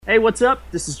Hey, what's up?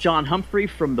 This is John Humphrey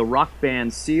from the rock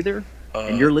band Seether,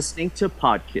 and you're listening to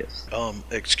Podkiss.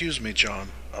 Excuse me, John.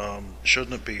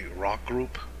 Shouldn't it be rock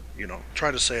group? Try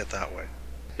to say it that way.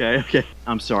 Okay.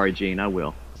 I'm sorry, Gene, I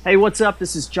will. Hey, what's up?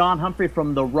 This is John Humphrey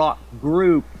from the rock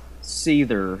group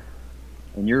Seether,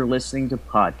 and you're listening to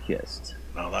Podkiss.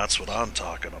 Now that's what I'm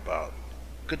talking about.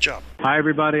 Good job. Hi,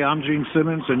 everybody. I'm Gene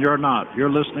Simmons, and you're not.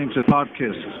 You're listening to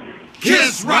Podkiss.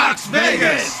 Kiss Rocks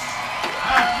Vegas!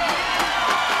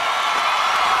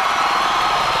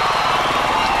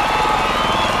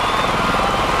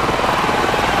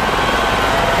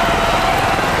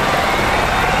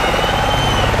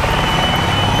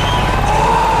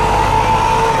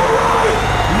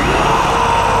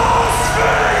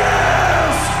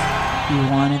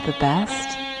 The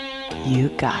best, you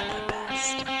got the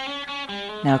best.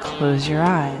 Now close your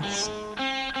eyes.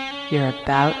 You're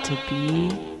about to be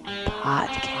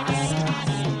podcast.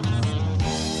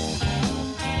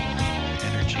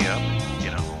 Energy up,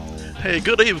 Hey,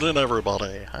 good evening,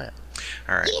 everybody. Hi.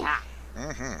 All right.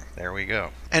 There we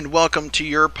go. And welcome to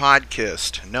your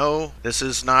podcast. No, this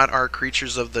is not our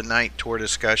Creatures of the Night tour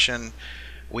discussion.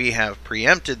 We have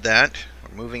preempted that.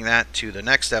 We're moving that to the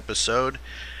next episode.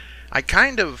 I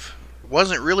kind of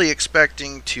wasn't really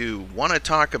expecting to want to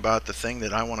talk about the thing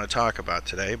that I want to talk about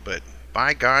today, but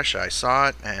by gosh, I saw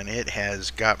it and it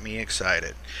has got me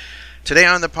excited. Today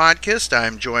on the podcast,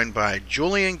 I'm joined by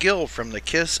Julian Gill from the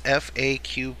Kiss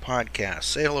FAQ podcast.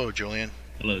 Say hello, Julian.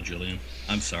 Hello, Julian.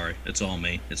 I'm sorry. It's all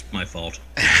me. It's my fault.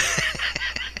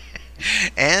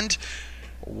 And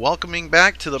welcoming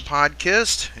back to the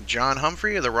podcast, John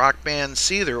Humphrey of the rock band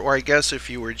Seether, or I guess if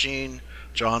you were Gene,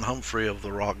 John Humphrey of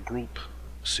the rock group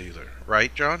Seether.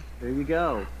 Right, John? There you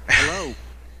go. Hello.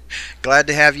 Glad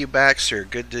to have you back, sir.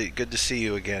 Good to see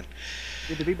you again.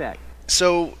 Good to be back.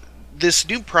 So, this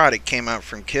new product came out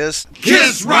from Kiss.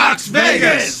 Kiss Rocks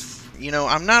Vegas!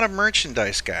 I'm not a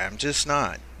merchandise guy. I'm just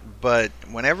not. But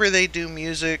whenever they do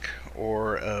music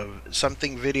or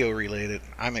something video related,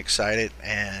 I'm excited.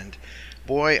 And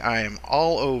boy, I am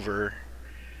all over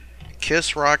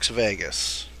Kiss Rocks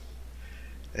Vegas.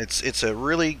 It's a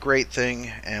really great thing,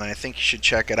 and I think you should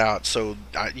check it out. So,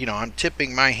 I'm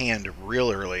tipping my hand real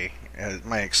early at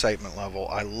my excitement level.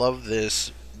 I love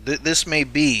this. This may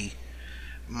be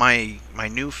my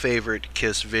new favorite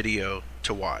Kiss video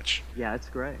to watch. Yeah, it's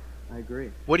great. I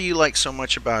agree. What do you like so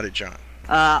much about it, John?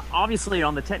 Obviously,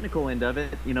 on the technical end of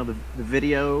it, the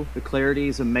video, the clarity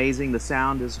is amazing, the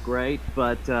sound is great,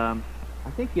 but I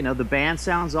think, the band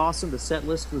sounds awesome, the set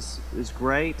list is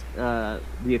great, the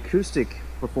acoustic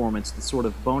performance, the sort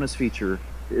of bonus feature,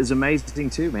 is amazing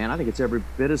too, man. I think it's every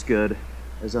bit as good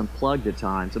as Unplugged at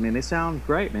times. I mean, they sound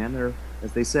great, man. They're,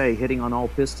 as they say, hitting on all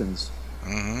pistons.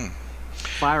 Mm-hmm.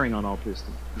 Firing on all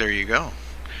pistons. There you go.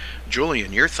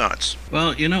 Julian, your thoughts?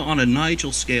 Well, on a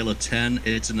Nigel scale of 10,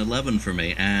 it's an 11 for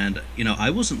me. And, I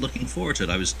wasn't looking forward to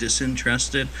it. I was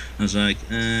disinterested. I was like,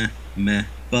 meh.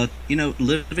 But,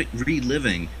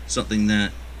 reliving something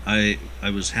that I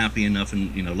was happy enough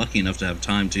and, lucky enough to have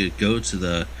time to go to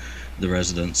the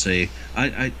residency.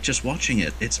 I just watching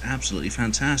it, it's absolutely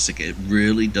fantastic. It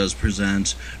really does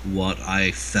present what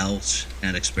I felt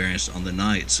and experienced on the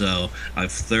night. So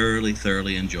I've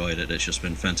thoroughly enjoyed it. It's just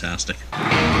been fantastic. Let's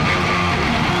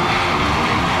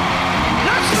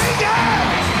see it!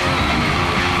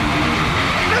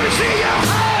 Let me see your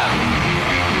hand!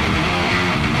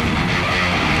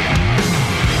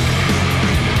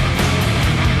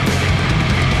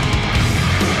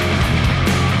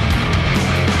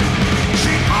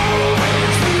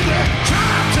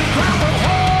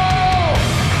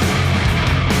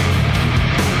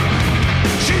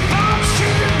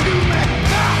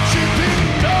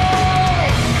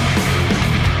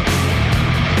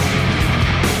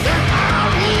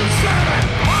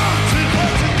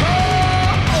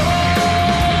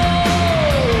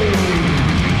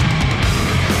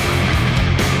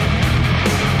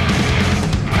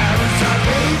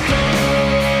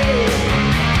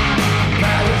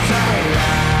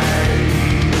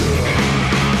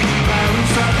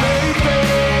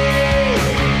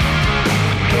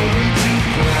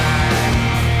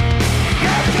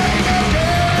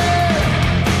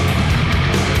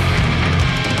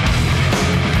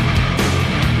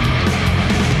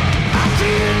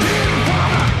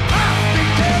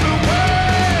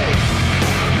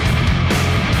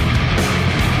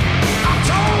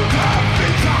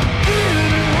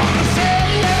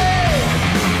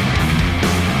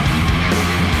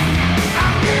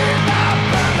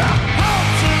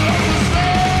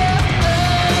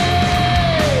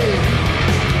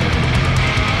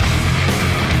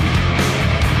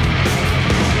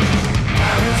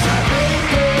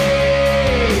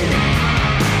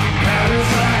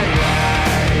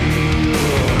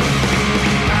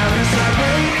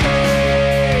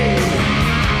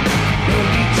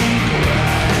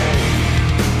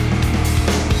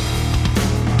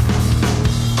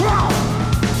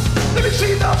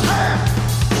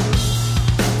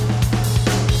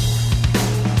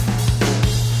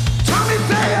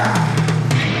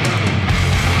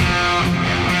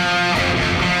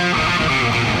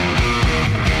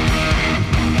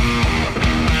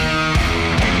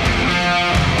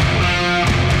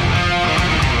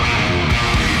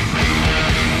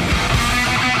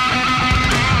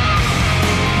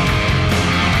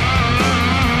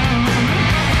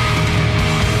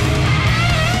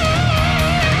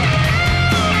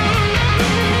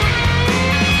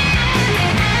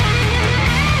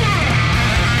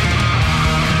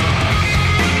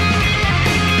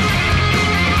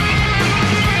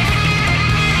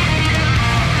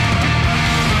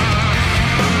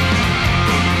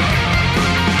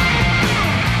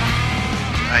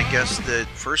 guess that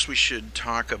first we should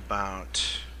talk about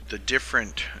the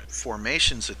different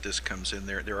formations that this comes in.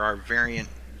 There are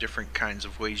different kinds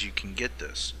of ways you can get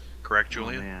this. Correct,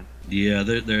 Julian? Oh, man. Yeah,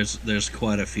 there's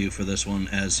quite a few for this one,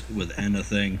 as with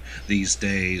anything these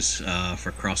days,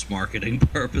 for cross-marketing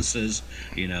purposes.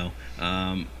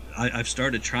 I've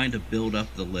started trying to build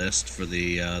up the list for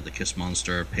the Kiss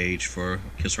Monster page for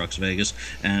Kiss Rocks Vegas,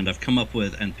 and I've come up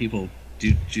with, and people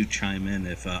do chime in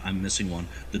if I'm missing one,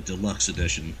 the deluxe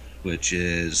edition, which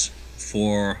is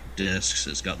 4 discs.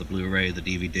 It's got the Blu-ray, the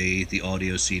DVD, the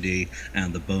audio CD,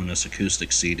 and the bonus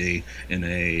acoustic CD in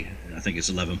I think it's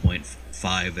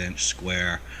 11.5-inch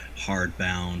square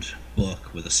hardbound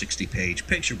book with a 60-page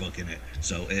picture book in it.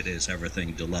 So it is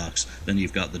everything deluxe. Then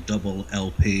you've got the double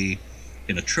LP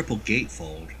in a triple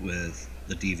gatefold with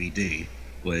the DVD,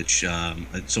 which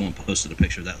someone posted a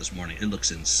picture of that this morning. It looks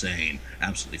insane,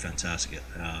 absolutely fantastic.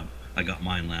 I got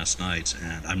mine last night,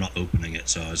 and I'm not opening it,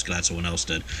 so I was glad someone else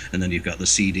did. And then you've got the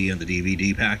CD and the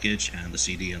DVD package, and the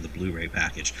CD and the Blu-ray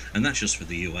package, and that's just for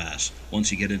the U.S.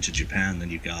 Once you get into Japan, then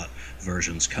you've got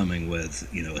versions coming with,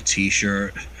 a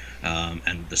T-shirt,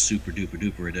 and the super duper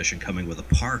duper edition coming with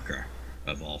a parka,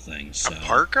 of all things. So, a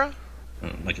parka?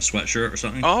 Like a sweatshirt or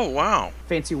something. Oh, wow.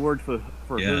 Fancy word for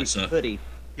hoodie.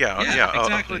 Yeah,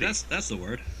 exactly. That's the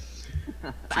word.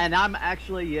 And I'm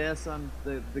actually, yes, I'm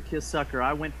the Kiss sucker.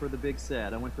 I went for the big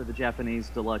set. I went for the Japanese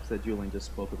deluxe that Julian just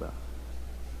spoke about.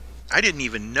 I didn't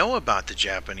even know about the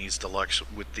Japanese deluxe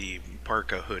with the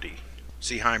parka hoodie.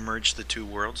 See how I merged the two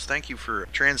worlds? Thank you for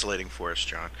translating for us,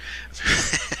 John.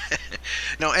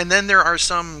 No, and then there are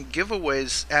some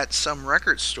giveaways at some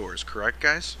record stores, correct,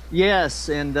 guys? Yes,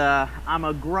 and I'm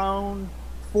a grown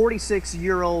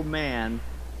 46-year-old man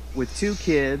with 2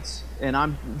 kids, and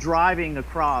I'm driving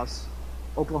across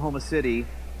Oklahoma City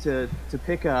to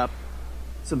pick up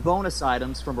some bonus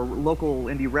items from a local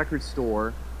indie record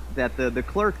store that the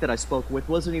clerk that I spoke with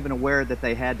wasn't even aware that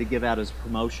they had to give out as a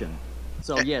promotion.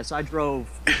 So yes, I drove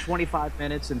 25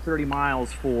 minutes and 30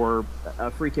 miles for a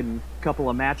freaking couple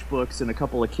of matchbooks and a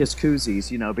couple of Kiss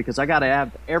koozies, because I got to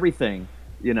have everything,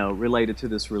 related to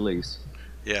this release.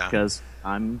 Yeah. Because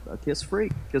I'm a Kiss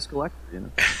freak, Kiss collector,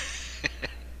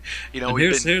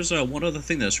 Here's one other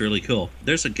thing that's really cool.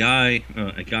 There's a guy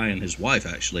and his wife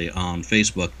actually on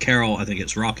Facebook. Carol, I think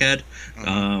it's Rockhead,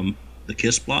 the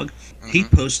Kiss blog. He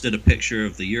posted a picture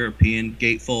of the European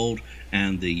gatefold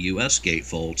and the U.S.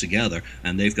 gatefold together,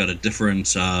 and they've got a different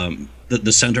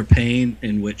the center pane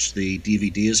in which the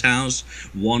DVD is housed.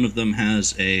 One of them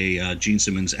has a Gene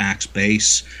Simmons Axe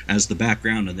bass as the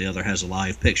background, and the other has a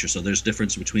live picture. So there's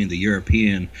difference between the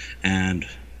European and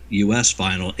U.S.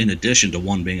 vinyl, in addition to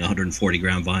one being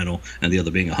 140-gram vinyl and the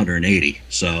other being 180.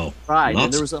 So right,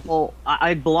 and there was a whole.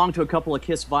 I belonged to a couple of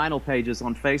Kiss vinyl pages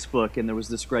on Facebook, and there was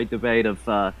this great debate of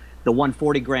the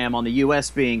 140-gram on the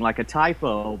U.S. being like a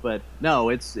typo, but no,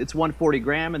 it's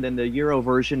 140-gram, and then the Euro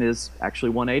version is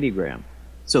actually 180-gram.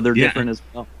 So they're different as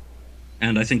well.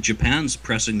 And I think Japan's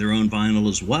pressing their own vinyl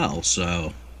as well.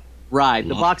 So right,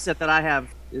 the box set that I have,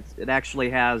 it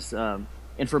actually has.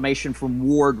 Information from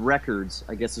Ward Records,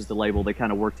 I guess is the label they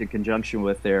kind of worked in conjunction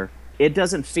with there. It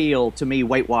doesn't feel, to me,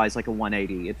 weight-wise, like a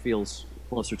 180. It feels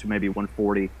closer to maybe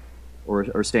 140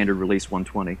 or standard release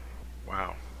 120.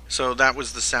 Wow. So that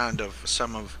was the sound of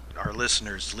some of our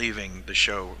listeners leaving the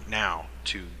show now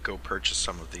to go purchase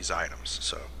some of these items.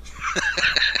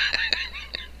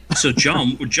 So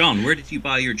John, where did you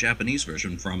buy your Japanese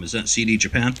version from? Is that CD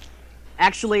Japan?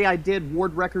 Actually, I did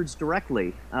Ward Records directly.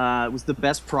 It was the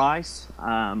best price,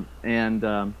 so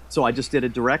I just did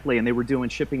it directly, and they were doing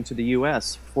shipping to the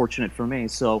U.S., fortunate for me.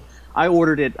 So I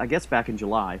ordered it, I guess, back in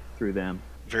July through them.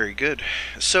 Very good.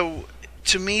 So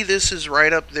to me, this is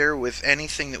right up there with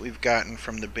anything that we've gotten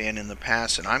from the band in the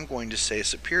past, and I'm going to say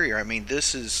superior. I mean,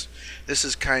 this is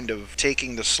kind of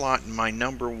taking the slot in my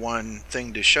number one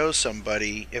thing to show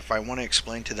somebody if I want to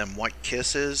explain to them what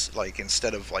Kiss is, like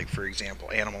instead of, like, for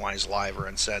example, Animalized Live or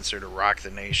Uncensored or Rock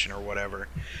the Nation or whatever.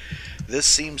 This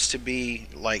seems to be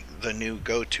like the new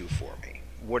go-to for me.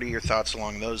 What are your thoughts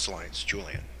along those lines,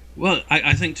 Julian? Well,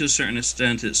 I think to a certain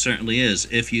extent it certainly is.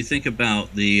 If you think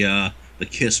about the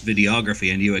Kiss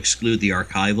videography and you exclude the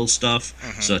archival stuff,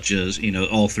 such as,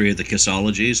 all 3 of the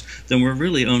Kissologies, then we're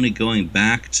really only going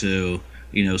back to,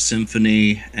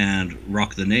 Symphony and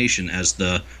Rock the Nation as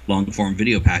the long-form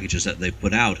video packages that they've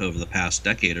put out over the past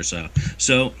decade or so.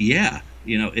 So, yeah,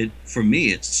 for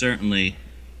me, it's certainly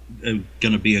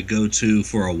going to be a go-to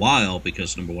for a while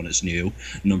because, number one, it's new.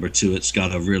 Number two, it's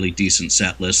got a really decent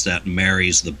set list that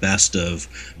marries the best of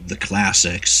the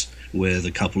classics with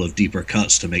a couple of deeper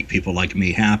cuts to make people like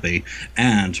me happy,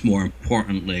 and more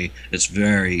importantly, it's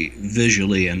very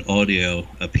visually and audio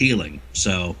appealing.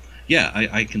 So yeah,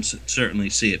 I can certainly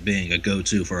see it being a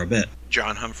go-to for a bit.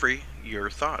 John Humphrey, your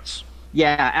thoughts?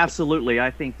 Yeah, absolutely.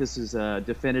 I think this is a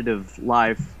definitive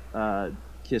live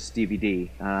Kiss DVD.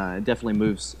 It definitely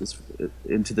moves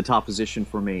into the top position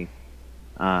for me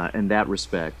in that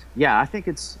respect. Yeah, I think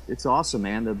it's awesome,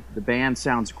 man. The band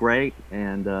sounds great,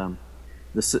 and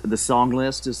the song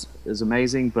list is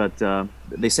amazing. But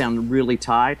they sound really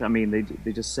tight. I mean,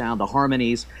 they just sound, the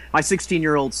harmonies. My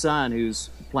 16-year-old son, who's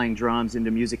playing drums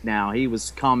into music now, he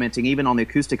was commenting even on the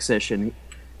acoustic session.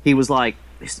 He was like,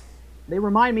 "They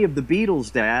remind me of the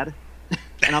Beatles, Dad."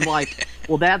 And I'm like,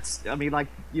 well, that's, I mean, like,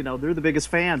 you know, they're the biggest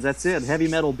fans. That's it. Heavy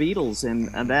metal Beatles,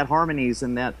 and that harmonies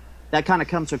and that kind of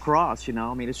comes across, you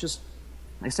know. I mean, it's just,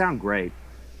 they sound great.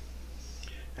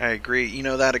 I agree. You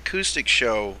know, that acoustic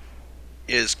show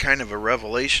is kind of a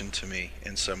revelation to me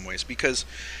in some ways because,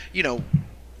 you know,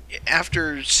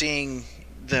 after seeing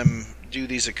them do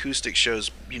these acoustic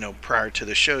shows, you know, prior to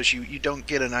the shows, you don't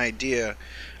get an idea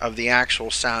of the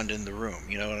actual sound in the room.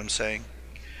 You know what I'm saying?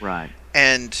 Right.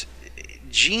 And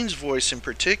Gene's voice in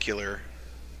particular,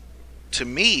 to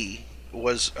me,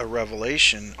 was a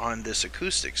revelation on this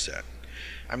acoustic set.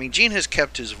 I mean, Gene has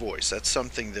kept his voice. That's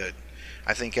something that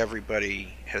I think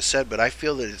everybody has said, but I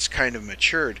feel that it's kind of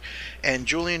matured. And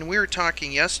Julian, we were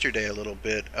talking yesterday a little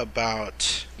bit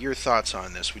about your thoughts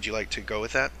on this. Would you like to go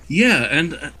with that? Yeah,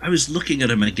 and I was looking at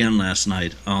him again last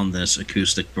night on this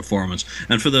acoustic performance.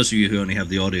 And for those of you who only have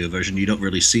the audio version, you don't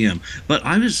really see him. But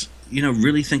I was, you know,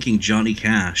 really thinking Johnny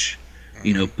Cash.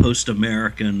 You know,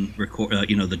 post-American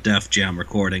you know, the Def Jam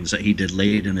recordings that he did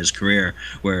late in his career,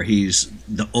 where he's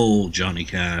the old Johnny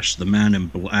Cash, the man in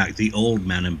black, the old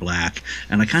man in black.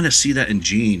 And I kind of see that in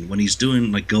Gene when he's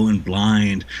doing, like, Going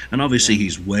Blind. And obviously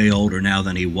he's way older now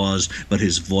than he was, but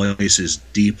his voice is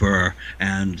deeper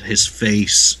and his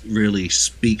face really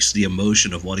speaks the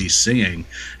emotion of what he's singing.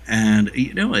 And,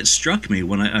 you know, it struck me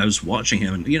when I was watching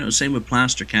him. And, you know, same with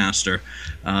Plastercaster.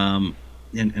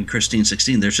 And Christine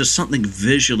 16, there's just something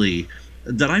visually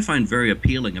that I find very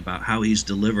appealing about how he's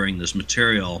delivering this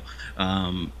material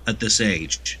at this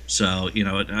age. So, you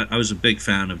know, I was a big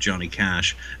fan of Johnny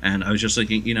Cash, and I was just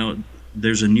thinking, you know,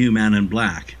 there's a new man in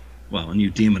black. Well, a new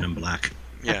demon in black.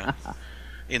 Yeah,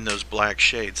 in those black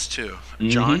shades, too.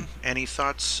 John, any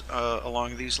thoughts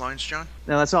along these lines, John?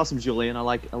 No, that's awesome, Julian. I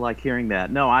like hearing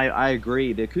that. No, I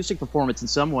agree. The acoustic performance in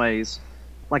some ways,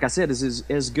 like I said, is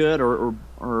as good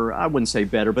or I wouldn't say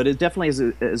better, but it definitely is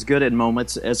as good at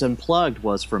moments as Unplugged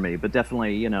was for me. But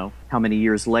definitely, you know, how many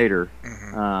years later.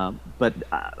 But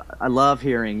I love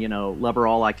hearing, you know, Love Her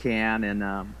All I Can,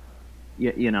 and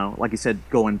you know, like you said,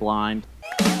 Going Blind.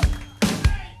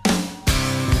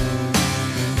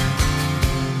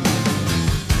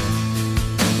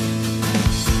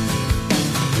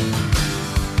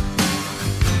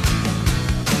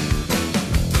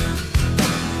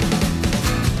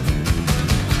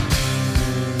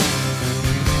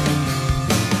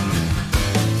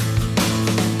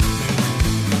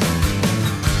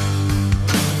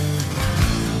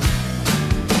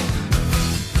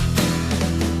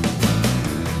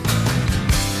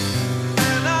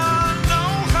 And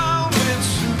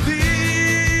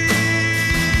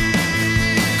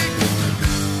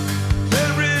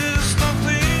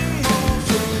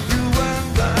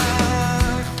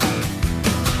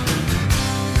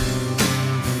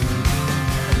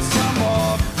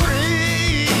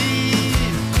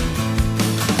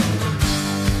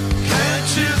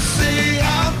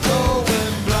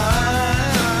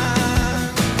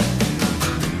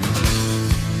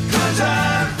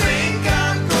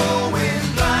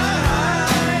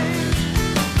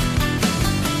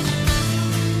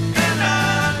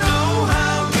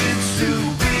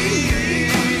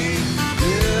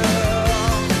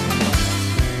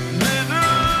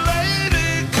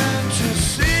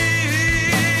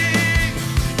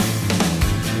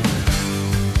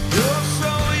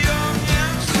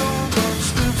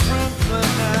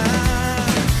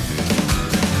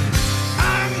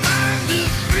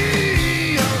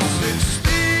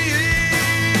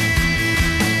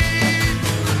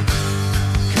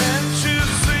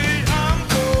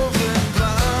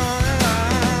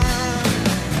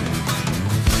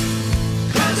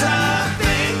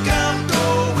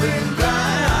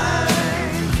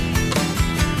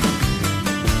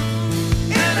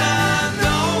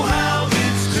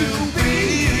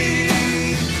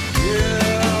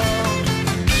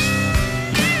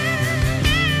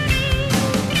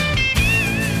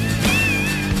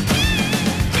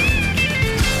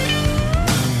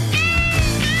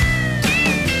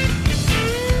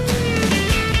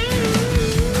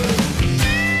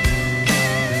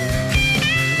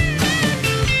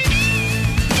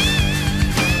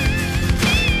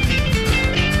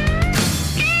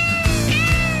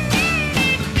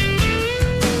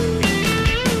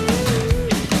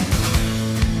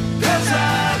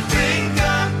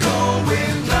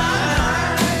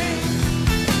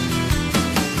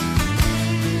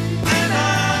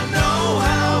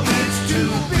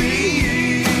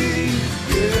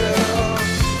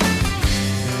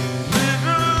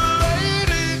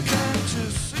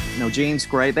Gene's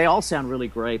great. They all sound really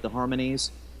great. The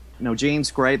harmonies.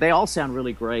 Gene's great. They all sound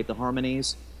really great. The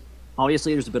harmonies.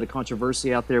 Obviously, there's a bit of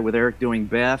controversy out there with Eric doing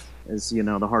Beth, as the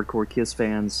hardcore Kiss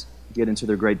fans get into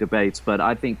their great debates. But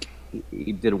I think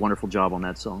he did a wonderful job on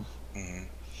that song. Mm-hmm.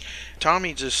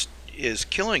 Tommy just is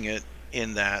killing it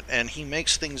in that, and he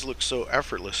makes things look so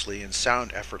effortlessly and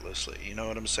sound effortlessly. You know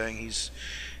what I'm saying?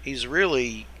 He's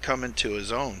really coming to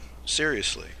his own.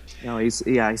 Seriously. He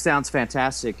sounds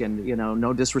fantastic, and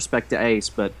no disrespect to Ace,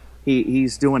 but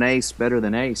he's doing Ace better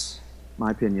than Ace, in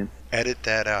my opinion. Edit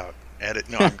that out.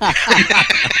 No.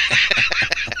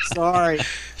 Sorry.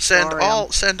 Send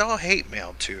all hate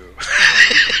mail to.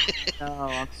 No,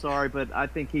 I'm sorry, but I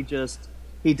think he does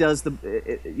he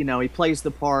plays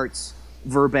the parts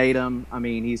verbatim. I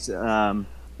mean, he's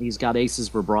got Ace's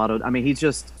vibrato. I mean, he's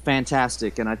just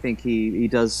fantastic, and I think he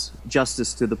does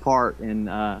justice to the part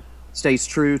and stays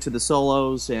true to the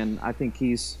solos, and I think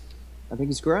he's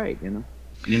great.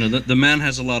 The man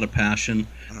has a lot of passion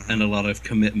and a lot of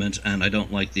commitment, and I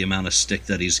don't like the amount of stick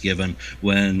that he's given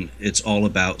when it's all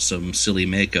about some silly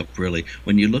makeup, really.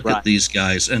 When you look at these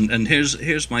guys, and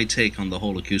here's my take on the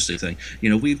whole acoustic thing.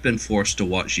 We've been forced to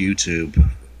watch YouTube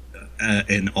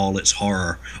in all its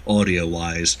horror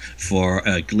audio-wise for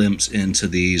a glimpse into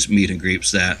these meet and greets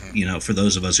that, for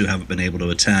those of us who haven't been able to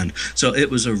attend. So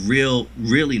it was a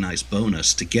really nice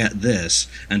bonus to get this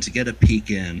and to get a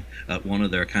peek in at one of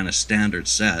their kind of standard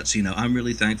sets. I'm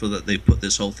really thankful that they put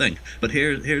this whole thing. But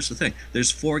here's the thing.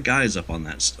 There's 4 guys up on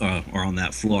that on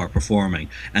that floor performing,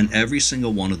 and every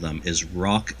single one of them is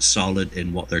rock solid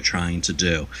in what they're trying to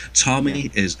do.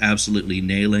 Tommy is absolutely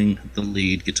nailing the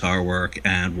lead guitar work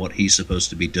and what he's supposed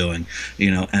to be doing,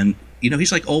 and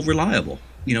he's like all reliable.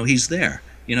 He's there.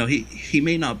 He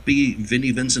may not be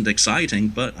Vinnie Vincent exciting,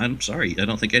 but I'm sorry, I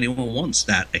don't think anyone wants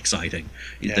that exciting.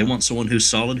 They want someone who's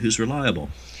solid, who's reliable.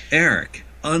 Eric,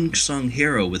 unsung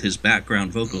hero with his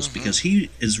background vocals, because he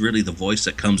is really the voice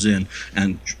that comes in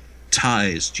and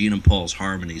ties Gene and Paul's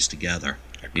harmonies together.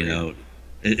 Agreed.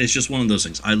 It's just one of those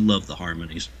things. I love the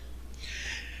harmonies.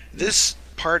 This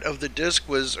part of the disc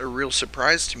was a real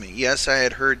surprise to me. Yes, I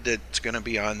had heard that it's going to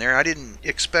be on there. I didn't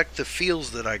expect the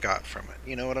feels that I got from it.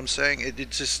 You know what I'm saying?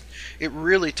 It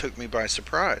really took me by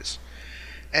surprise.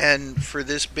 And for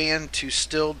this band to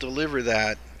still deliver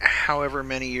that, however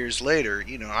many years later,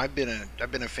 I've been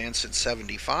a fan since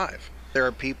 '75. There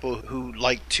are people who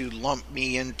like to lump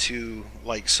me into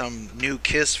like some new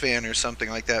Kiss fan or something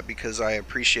like that because I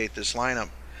appreciate this lineup.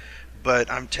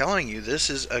 But I'm telling you, this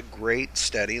is a great,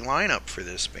 steady lineup for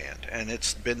this band. And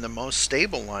it's been the most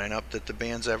stable lineup that the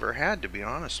band's ever had, to be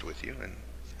honest with you. And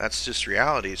that's just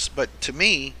reality. But to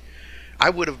me, I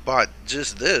would have bought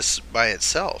just this by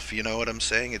itself. You know what I'm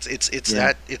saying? It's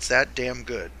that damn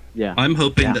good. Yeah. I'm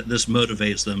hoping that this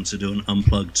motivates them to do an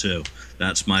Unplugged too.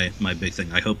 That's my big thing.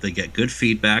 I hope they get good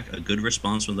feedback, a good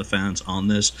response from the fans on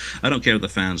this. I don't care if the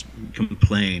fans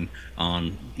complain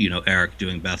on, Eric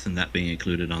doing Beth and that being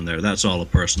included on there. That's all a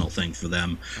personal thing for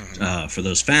them, for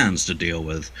those fans to deal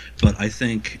with. But I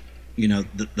think,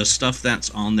 the stuff that's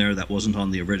on there that wasn't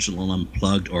on the original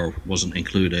Unplugged or wasn't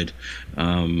included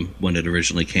when it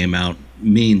originally came out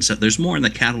means that there's more in the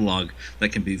catalog that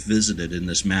can be visited in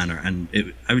this manner. And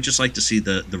I would just like to see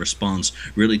the response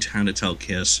really trying to tell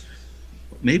Kiss,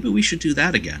 maybe we should do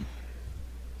that again.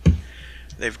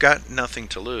 They've got nothing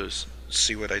to lose.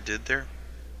 See what I did there?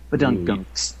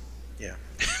 Badunkunks. Yeah.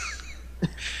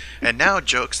 And now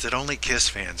jokes that only Kiss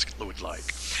fans would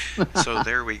like. So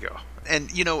there we go.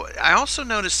 And, I also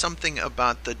noticed something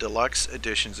about the deluxe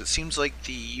editions. It seems like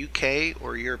the UK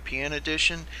or European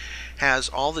edition has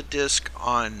all the disc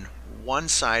on one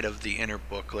side of the inner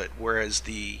booklet, whereas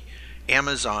the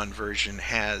Amazon version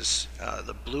has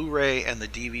the Blu-ray and the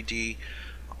DVD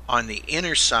on the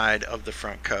inner side of the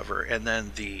front cover, and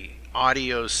then the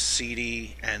audio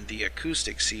CD and the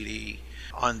acoustic CD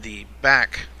on the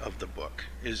back of the book.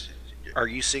 Are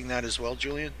you seeing that as well,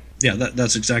 Julian? Yeah,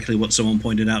 that's exactly what someone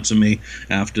pointed out to me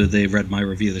after they read my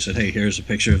review. They said, hey, here's a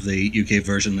picture of the UK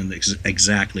version and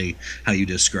exactly how you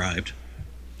described.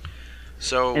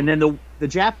 So, and then the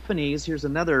Japanese, here's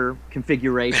another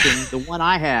configuration. The one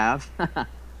I have,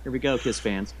 here we go, Kiss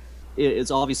fans, is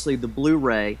obviously the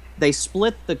Blu-ray. They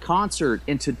split the concert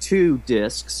into 2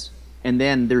 discs, and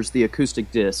then there's the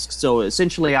acoustic disc. So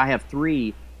essentially I have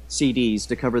 3 CDs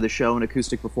to cover the show, an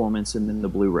acoustic performance, and then the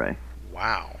Blu-ray.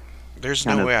 Wow. There's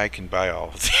no way I can buy all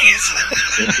of these.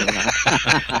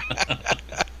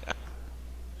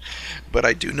 But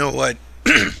I do know what,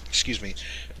 excuse me,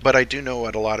 but I do know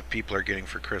what a lot of people are getting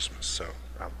for Christmas. So,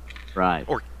 right.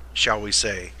 Or shall we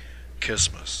say,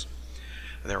 Kissmas.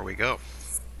 There we go.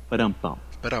 Ba-dum-bum.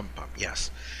 Ba-dum-bum,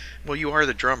 yes. Well, you are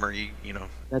the drummer. You know.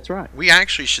 That's right. We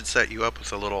actually should set you up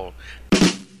with a little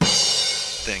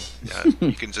thing.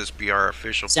 You can just be our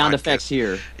official Sound podcast. effects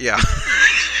here. Yeah.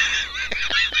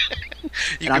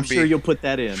 And I'm sure you'll put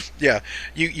that in. Yeah,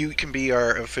 you can be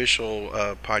our official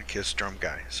podcast drum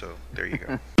guy. So there you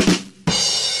go.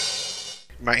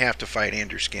 Might have to fight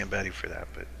Andrew Scambetti for that,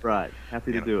 but Right.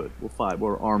 Happy to do it. We'll fight.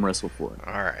 We'll arm wrestle for it.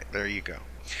 all right, there you go.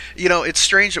 You know, it's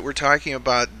strange that we're talking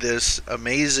about this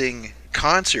amazing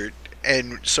concert,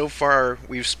 and so far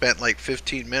we've spent like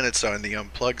 15 minutes on the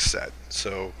Unplugged set.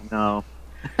 So, No.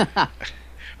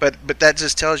 but that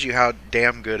just tells you how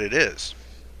damn good it is.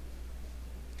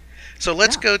 So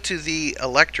let's go to the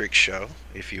electric show,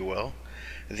 if you will,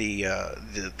 the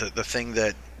thing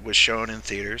that was shown in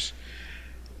theaters,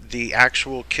 the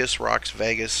actual Kiss Rocks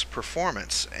Vegas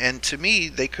performance. And to me,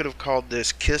 they could have called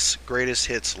this Kiss Greatest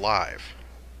Hits Live,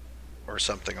 or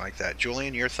something like that.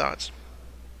 Julian, your thoughts?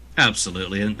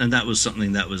 Absolutely, and that was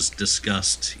something that was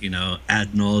discussed,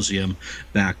 ad nauseum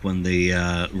back when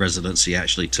the residency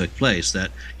actually took place. That,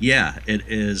 yeah, it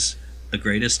is a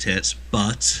greatest hits,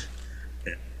 but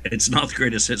it's not the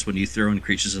greatest hits when you throw in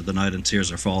Creatures of the Night and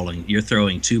Tears Are Falling. You're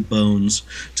throwing two bones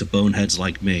to boneheads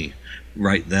like me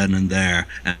right then and there,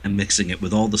 and mixing it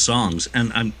with all the songs.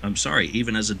 And I'm sorry,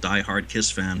 even as a diehard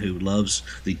Kiss fan who loves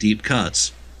the deep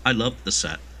cuts, I loved the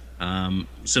set.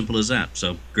 Simple as that.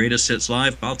 So, greatest hits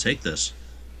live, I'll take this.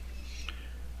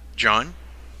 John?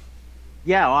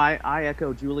 Yeah, I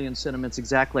echo Julian's sentiments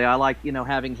exactly. I like,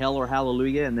 having Hell or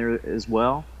Hallelujah in there as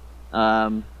well.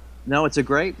 No, it's a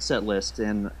great set list.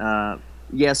 And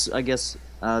yes, I guess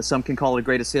some can call it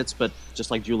greatest hits, but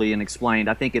just like Julian explained,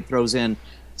 I think it throws in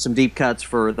some deep cuts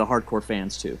for the hardcore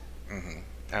fans too. Mm-hmm.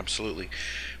 Absolutely.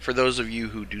 For those of you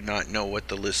who do not know what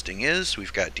the listing is,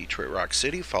 we've got Detroit Rock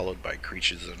City, followed by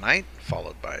Creatures of the Night,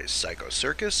 followed by Psycho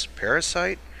Circus,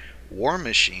 Parasite, War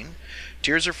Machine,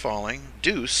 Tears Are Falling,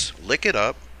 Deuce, Lick It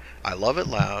Up, I Love It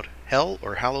Loud, Hell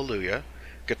or Hallelujah,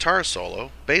 Guitar Solo,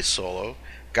 Bass Solo,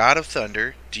 God of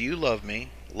Thunder, Do You Love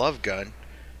Me, Love Gun,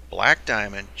 Black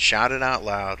Diamond, Shout It Out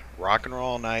Loud, Rock and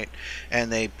Roll All Night,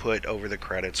 and they put over the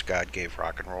credits, God Gave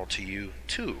Rock and Roll to You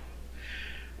too.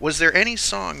 Was there any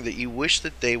song that you wish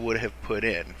that they would have put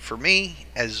in? For me,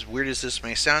 as weird as this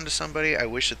may sound to somebody, I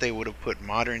wish that they would have put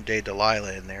Modern Day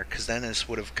Delilah in there, because then this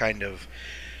would have kind of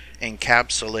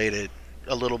encapsulated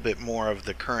a little bit more of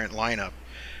the current lineup.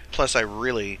 Plus, I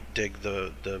really dig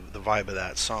the vibe of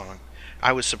that song.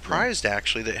 I was surprised,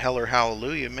 actually, that Hell or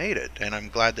Hallelujah made it, and I'm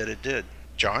glad that it did.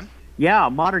 John? Yeah,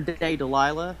 Modern Day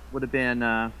Delilah would have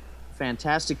been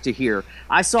fantastic to hear.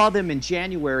 I saw them in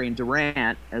January in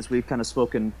Durant, as we've kind of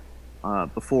spoken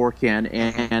before, Ken,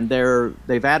 and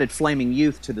they've added Flaming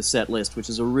Youth to the set list, which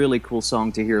is a really cool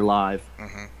song to hear live.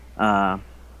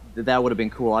 That would have been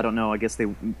cool. I don't know.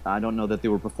 I don't know that they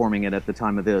were performing it at the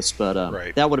time of this, but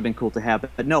that would have been cool to have.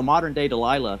 But no, Modern Day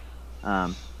Delilah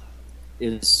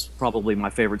is probably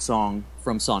my favorite song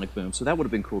from Sonic Boom, so that would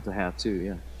have been cool to have too.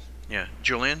 Yeah. Yeah,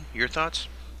 Julian, your thoughts?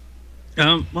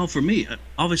 Well, for me,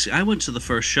 obviously, I went to the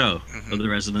first show of the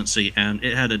residency, and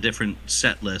it had a different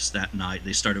set list that night.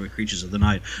 They started with Creatures of the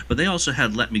Night, but they also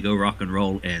had Let Me Go Rock and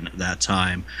Roll in that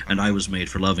time, and I Was Made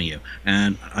for Loving You.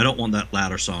 And I don't want that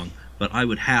latter song, but I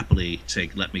would happily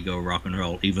take Let Me Go Rock and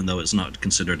Roll, even though it's not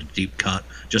considered a deep cut,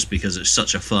 just because it's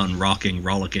such a fun, rocking,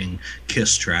 rollicking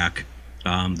Kiss track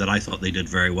that I thought they did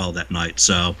very well that night.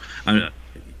 So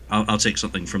I'll take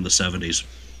something from the 70s.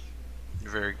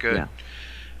 Very good.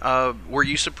 Yeah. Were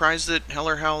you surprised that Hell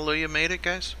or Hallelujah made it,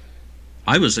 guys?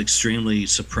 I was extremely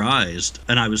surprised,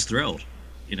 and I was thrilled.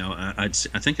 I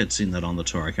think I'd seen that on the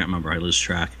tour. I can't remember. I lose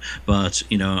track. But,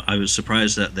 I was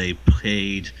surprised that they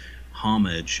paid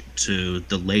homage to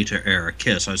the later era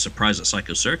Kiss. I was surprised that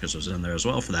Psycho Circus was in there as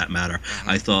well, for that matter.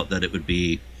 I thought that it would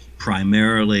be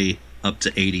primarily up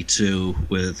to 82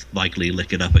 with likely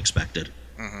Lick It Up expected.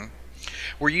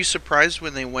 Were you surprised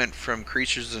when they went from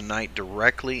Creatures of the Night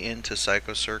directly into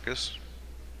Psycho Circus?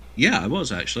 Yeah, I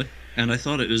was, actually. And I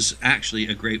thought it was actually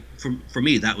a great... For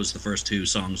me, that was the first two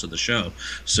songs of the show.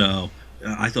 So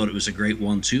I thought it was a great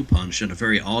 1-2 punch and a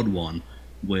very odd one,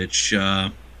 which,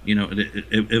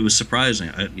 it was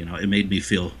surprising. It made me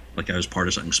feel like I was part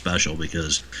of something special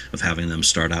because of having them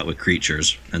start out with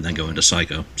Creatures and then go into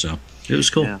Psycho. So it was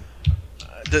cool. Yeah.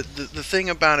 The thing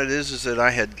about it is that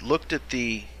I had looked at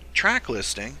the track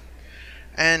listing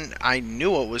and I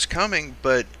knew what was coming,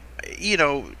 but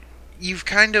you've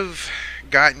kind of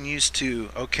gotten used to,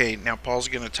 okay, now Paul's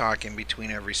going to talk in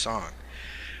between every song.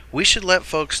 We should let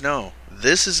folks know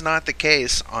this is not the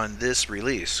case on this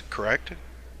release, correct?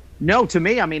 No, to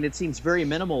me, I mean, it seems very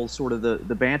minimal, sort of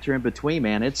the banter in between,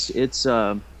 man. It's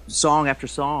song after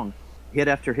song. hit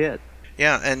after hit.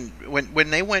 Yeah, and when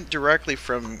they went directly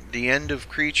from the end of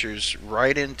Creatures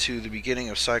right into the beginning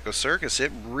of Psycho Circus,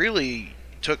 it really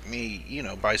took me,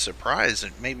 by surprise.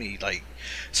 It made me like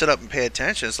sit up and pay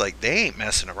attention. It's like they ain't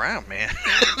messing around, man.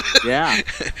 Yeah,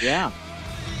 yeah.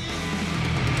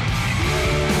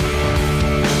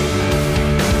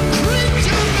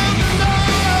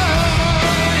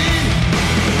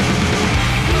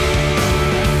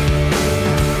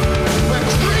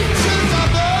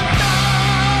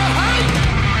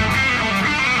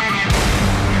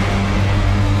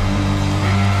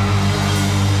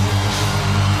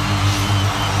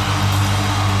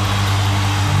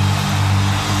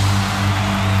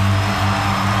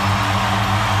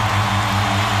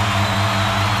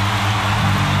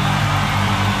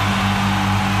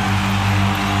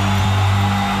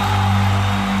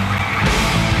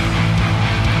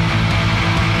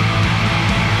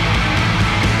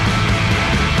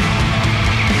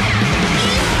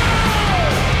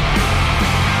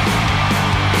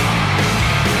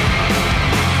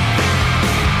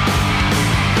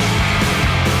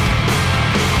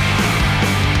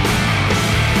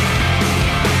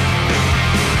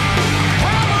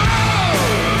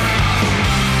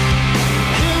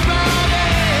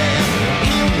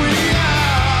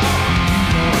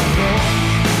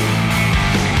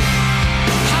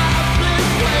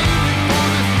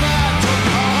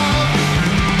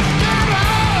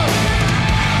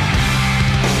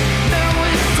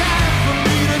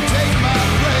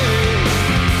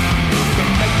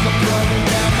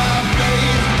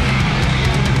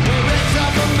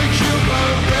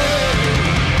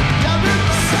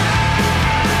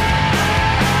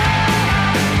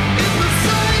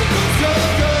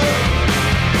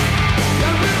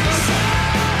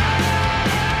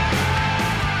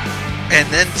 And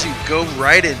then to go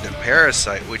right into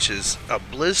Parasite, which is a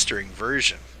blistering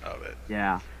version of it.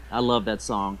 Yeah, I love that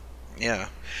song. Yeah.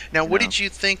 Now, what did you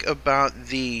think about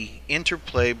the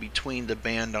interplay between the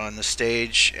band on the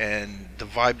stage and the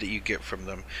vibe that you get from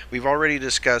them? We've already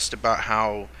discussed about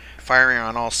how firing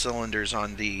on all cylinders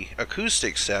on the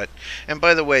acoustic set. And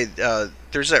by the way,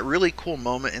 there's that really cool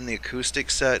moment in the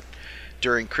acoustic set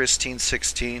during Christine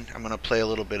 16. I'm going to play a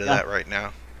little bit of that right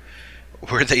now,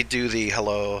 where they do the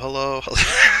hello, hello, hello.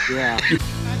 Yeah.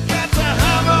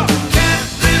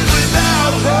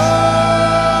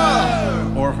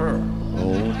 Or her.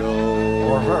 Oh no.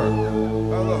 Or her.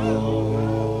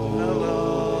 Hello.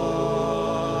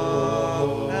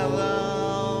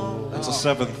 Hello. That's a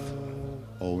seventh.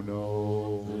 Oh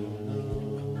no.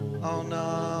 Oh no.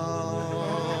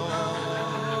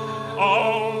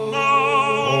 Oh no.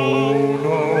 Oh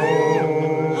no.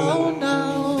 Oh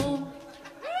no.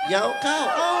 Yoko,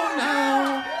 oh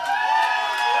no.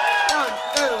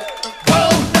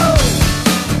 Oh no.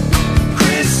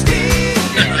 Christine.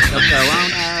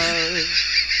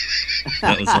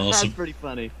 That was awesome. That's pretty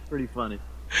funny. Pretty funny.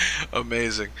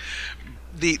 Amazing.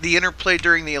 The interplay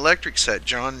during the electric set,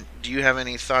 John, do you have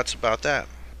any thoughts about that?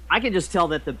 I can just tell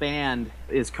that the band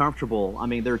is comfortable. I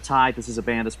mean, they're tight. This is a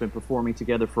band that's been performing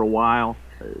together for a while.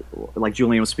 Like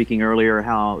Julian was speaking earlier,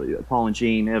 how Paul and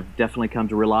Gene have definitely come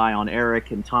to rely on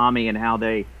Eric and Tommy and how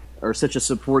they are such a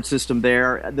support system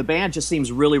there. The band just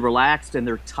seems really relaxed and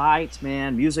they're tight,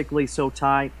 man, musically so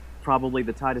tight, probably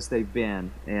the tightest they've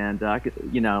been. And,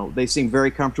 they seem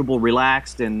very comfortable,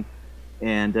 relaxed, and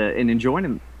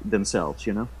enjoying themselves,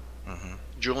 Mm-hmm.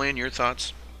 Julian, your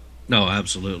thoughts? No,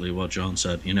 absolutely. What John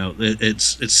said.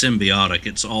 It's symbiotic.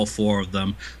 It's all four of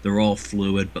them. They're all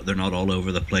fluid, but they're not all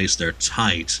over the place. They're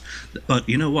tight. But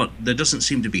you know what? There doesn't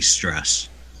seem to be stress.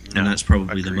 And that's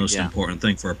probably the most important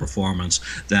thing for a performance,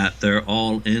 that they're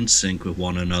all in sync with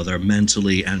one another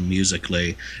mentally and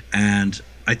musically. And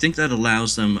I think that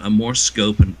allows them a more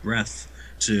scope and breadth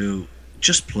to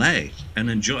just play and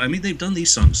enjoy. I mean, they've done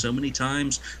these songs so many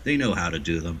times. They know how to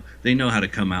do them. They know how to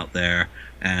come out there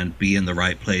and be in the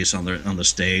right place on the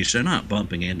stage. They're not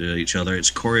bumping into each other.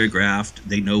 It's choreographed.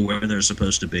 They know where they're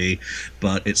supposed to be,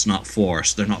 but it's not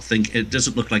forced. They're not it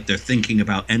doesn't look like they're thinking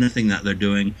about anything that they're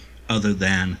doing other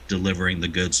than delivering the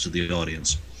goods to the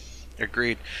audience.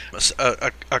 Agreed.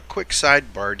 A quick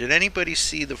sidebar. Did anybody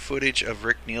see the footage of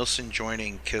Rick Nielsen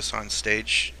joining Kiss on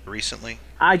stage recently?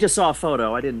 I just saw a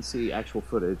photo. I didn't see actual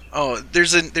footage. Oh,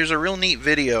 there's a real neat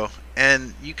video,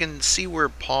 and you can see where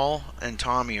Paul and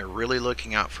Tommy are really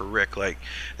looking out for Rick. Like,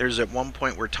 there's at one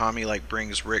point where Tommy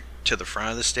brings Rick to the front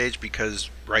of the stage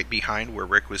because right behind where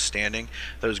Rick was standing,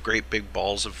 those great big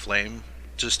balls of flame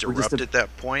just Or just erupt at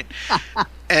that point.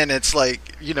 And it's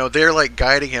like, they're like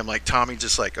guiding him, like Tommy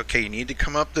just like, okay, you need to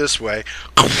come up this way,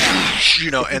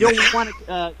 You and don't want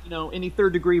any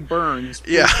third-degree burns.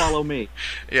 Please follow me.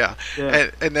 yeah.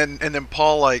 And then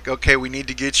Paul like, okay, we need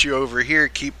to get you over here,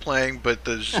 keep playing, but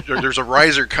there's a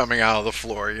riser coming out of the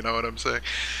floor. You know what I'm saying?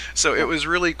 So it was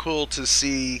really cool to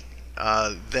see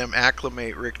them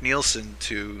acclimate Rick Nielsen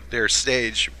to their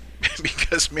stage.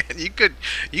 Because man, you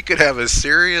could have a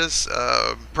serious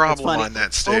problem on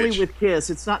that stage. Only with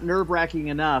Kiss, it's not nerve-wracking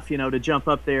enough, to jump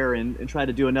up there and try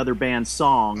to do another band's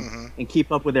song and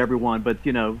keep up with everyone, but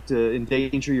to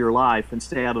endanger your life and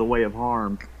stay out of the way of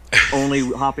harm. Only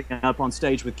hopping up on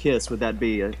stage with Kiss would that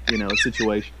be a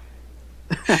situation.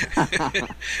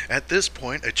 At this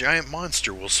point, a giant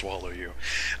monster will swallow you.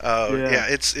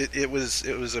 It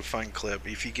was a fun clip.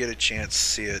 If you get a chance to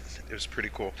see it, it was pretty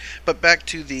cool. But back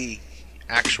to the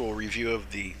actual review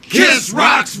of the Kiss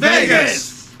Rocks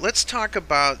Vegas! Let's talk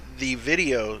about the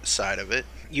video side of it.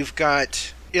 You've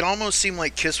got... It almost seemed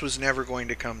like Kiss was never going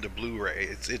to come to Blu-ray.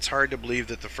 It's hard to believe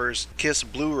that the first Kiss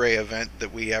Blu-ray event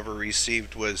that we ever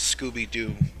received was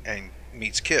Scooby-Doo and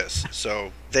meets Kiss.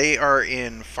 So they are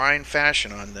in fine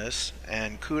fashion on this,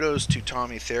 and kudos to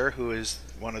Tommy Thayer, who is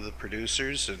one of the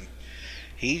producers, and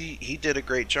he did a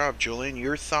great job. Julian,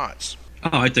 your thoughts?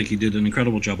 Oh, I think he did an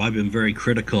incredible job. I've been very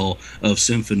critical of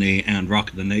Symphony and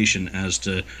Rock the Nation as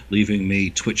to leaving me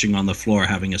twitching on the floor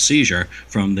having a seizure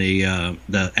from the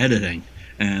editing.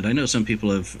 And I know some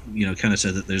people have, kind of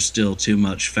said that there's still too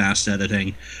much fast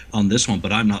editing on this one,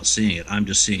 but I'm not seeing it. I'm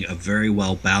just seeing a very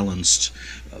well-balanced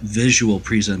visual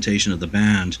presentation of the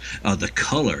band. The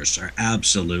colors are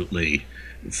absolutely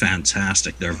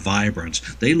fantastic. They're vibrant.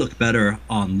 They look better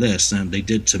on this than they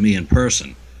did to me in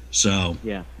person. So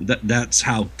yeah, that's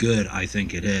how good I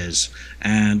think it is.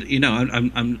 And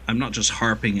I'm not just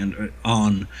harping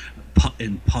on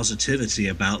in positivity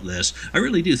about this. I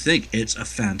really do think it's a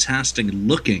fantastic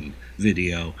looking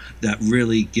video that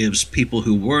really gives people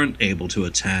who weren't able to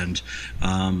attend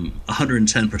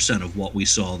 110% of what we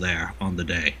saw there on the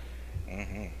day.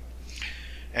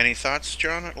 Any thoughts,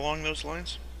 John, along those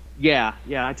lines? Yeah,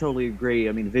 I totally agree.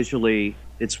 I mean, visually,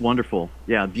 it's wonderful.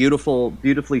 Yeah,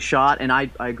 beautifully shot, and I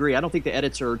agree. I don't think the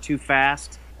edits are too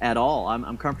fast at all.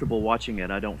 I'm comfortable watching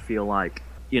it. I don't feel like,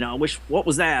 I wish, what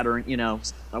was that? Or,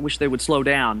 I wish they would slow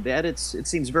down. The edits, it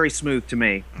seems very smooth to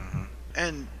me.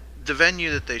 And the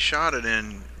venue that they shot it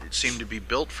in, it seemed to be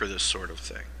built for this sort of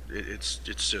thing. It's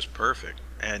just perfect.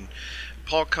 And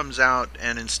Paul comes out,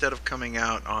 and instead of coming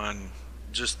out on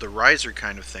just the riser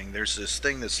kind of thing, there's this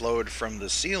thing that's lowered from the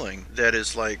ceiling that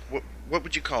is like, what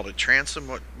would you call it? Transom?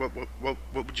 What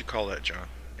would you call that, John?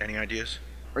 Any ideas?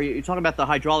 Are you talking about the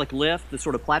hydraulic lift, the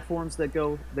sort of platforms that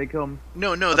come?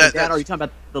 No, Are you talking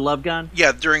about the Love Gun?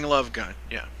 Yeah, during Love Gun.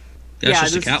 Yeah.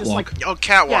 That's just a catwalk.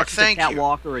 Catwalk. Yeah, Thank you. A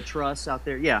catwalk or a truss out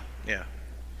there. Yeah. Yeah.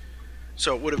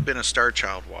 So it would have been a Star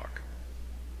Child walk.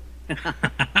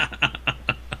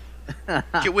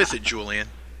 Get with it, Julian.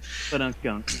 But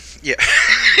Yeah.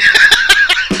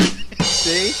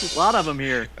 See, a lot of them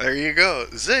here. There you go,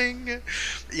 zing.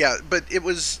 Yeah, but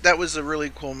that was a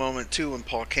really cool moment too when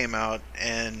Paul came out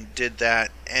and did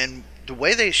that, and the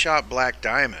way they shot Black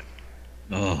Diamond.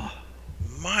 Oh,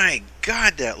 my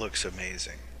God, that looks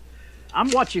amazing.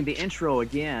 I'm watching the intro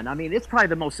again. I mean, it's probably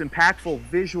the most impactful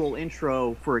visual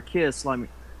intro for a Kiss.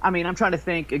 I mean, I'm trying to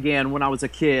think again when I was a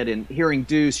kid and hearing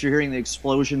Deuce, you're hearing the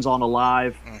explosions on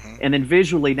Alive, and then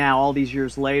visually now, all these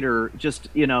years later, just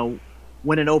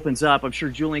when it opens up, I'm sure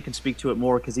Julian can speak to it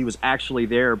more because he was actually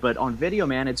there. But on video,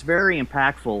 man, it's very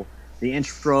impactful. The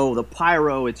intro, the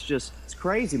pyro, it's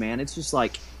crazy, man. It's just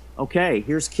like, okay,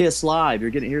 here's Kiss live.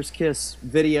 Here's Kiss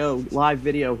video, live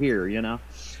video here.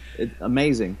 It's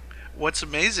amazing. What's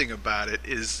amazing about it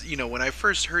is, when I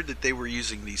first heard that they were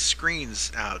using these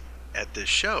screens out at this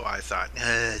show, I thought,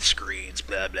 screens,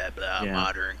 blah blah blah,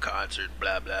 modern concert,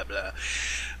 blah blah blah.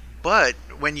 But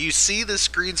when you see the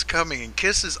screens coming, and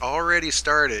Kiss has already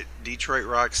started Detroit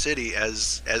Rock City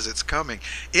as it's coming,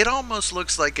 it almost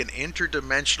looks like an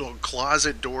interdimensional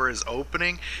closet door is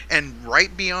opening, and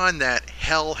right beyond that,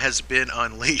 hell has been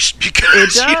unleashed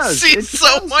because you see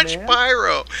so much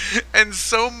pyro and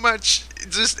so much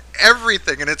just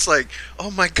everything, and it's like, oh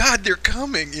my God, they're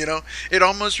coming. It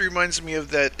almost reminds me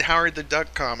of that Howard the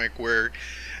Duck comic where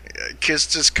Kiss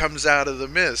just comes out of the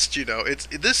mist.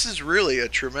 This is really a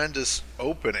tremendous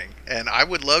opening, and I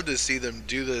would love to see them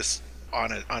do this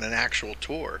on an actual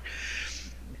tour.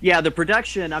 Yeah, the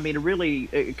production, I mean,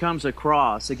 it comes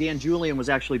across. Again, Julian was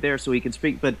actually there, so he can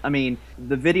speak. But, I mean,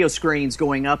 the video screens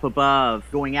going up above,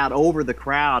 going out over the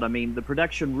crowd, I mean, the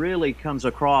production really comes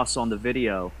across on the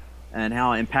video. and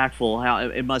how impactful how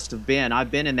it must have been.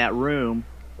 I've been in that room,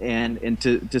 and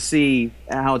to see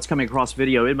how it's coming across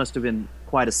video, it must have been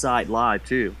quite a sight live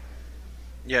too.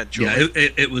 Yeah, Julie. Yeah,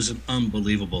 it was an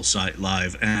unbelievable sight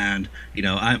live, and you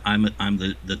know, I'm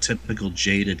the typical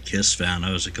jaded Kiss fan.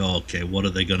 I was like, oh, okay, what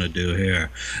are they gonna do here?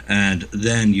 And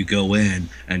then you go in,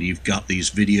 and you've got these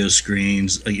video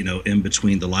screens, you know, in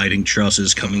between the lighting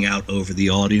trusses coming out over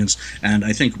the audience, and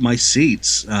I think my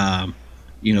seats,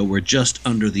 you know, were just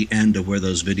under the end of where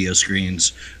those video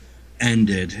screens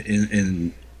ended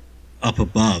in up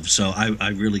above, so I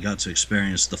really got to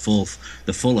experience the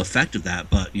full effect of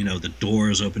that. But you know, the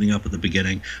doors opening up at the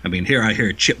beginning. I mean, here I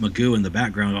hear Chip Magoo in the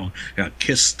background going,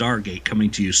 "Kiss Stargate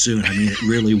coming to you soon." I mean, it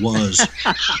really was.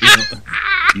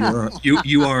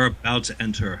 You are about to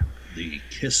enter the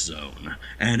Kiss zone,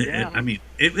 and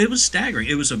it was staggering.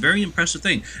 It was a very impressive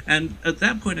thing. And at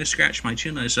that point, I scratched my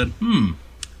chin and I said,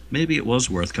 maybe it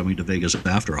was worth coming to Vegas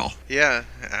after all. Yeah,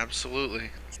 absolutely.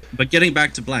 But getting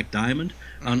back to Black Diamond,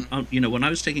 you know, when I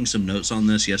was taking some notes on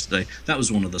this yesterday, that was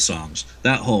one of the songs.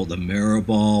 That whole, the mirror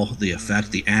ball, the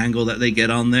effect, the angle that they get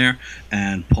on there,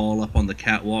 and Paul up on the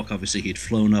catwalk. Obviously, he'd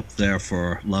flown up there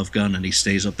for Love Gun, and he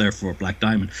stays up there for Black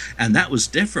Diamond. And that was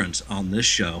different on this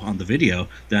show, on the video,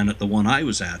 than at the one I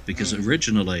was at, because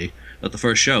originally, at the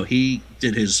first show, he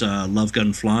did his Love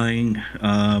Gun flying,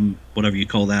 whatever you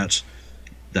call that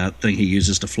thing he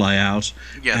uses to fly out.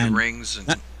 Yeah, and the rings.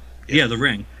 And, yeah, the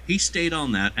ring. He stayed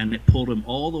on that, and it pulled him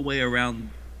all the way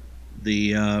around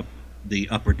the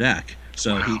upper deck.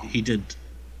 So he did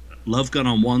Love Gun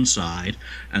on one side,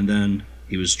 and then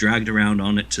he was dragged around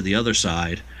on it to the other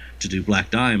side to do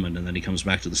Black Diamond, and then he comes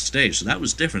back to the stage. So that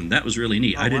was different. That was really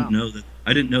neat. I didn't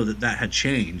know that had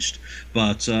changed.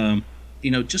 But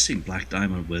you know, just seeing Black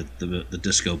Diamond with the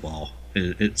disco ball,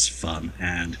 it's fun,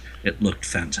 and it looked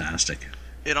fantastic.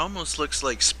 It almost looks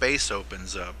like space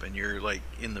opens up and you're like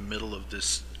in the middle of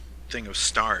this thing of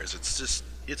stars.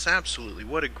 It's absolutely,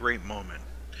 what a great moment.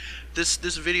 This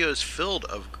video is filled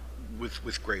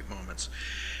with great moments.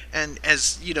 And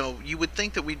as you know, you would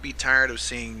think that we'd be tired of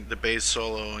seeing the bass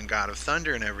solo and God of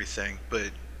Thunder and everything,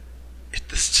 but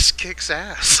this just kicks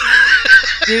ass.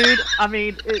 Dude, I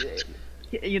mean,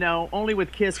 you know, only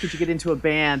with Kiss could you get into a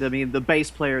band. I mean, the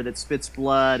bass player that spits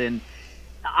blood, and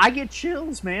I get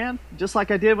chills, man, just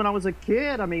like I did when I was a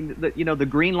kid. I mean, the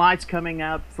green lights coming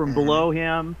up from below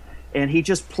him, and he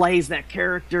just plays that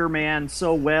character, man,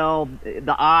 so well.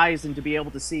 The eyes, and to be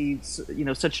able to see, you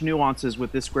know, such nuances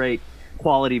with this great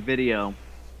quality video.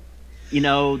 You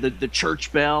know, the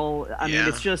church bell. I mean,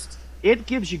 it's just, it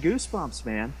gives you goosebumps,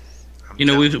 man. You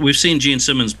know, we've seen Gene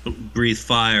Simmons breathe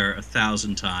fire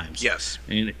 1,000 times. Yes.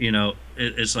 And you know,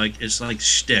 it's like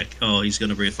shtick. Oh, he's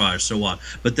gonna breathe fire. So what?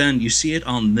 But then you see it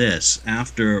on this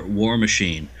after War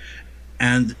Machine,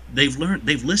 and they've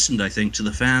listened, I think, to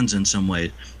the fans in some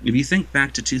way. If you think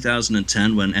back to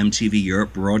 2010 when MTV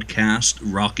Europe broadcast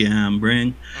Rock Am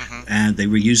Ring, and they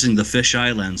were using the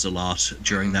fisheye lens a lot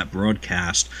during that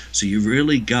broadcast, so you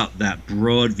really got that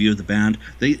broad view of the band.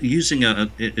 They using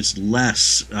it's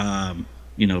less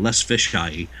less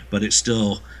fisheye, but it's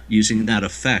still using that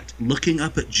effect. Looking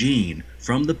up at Gene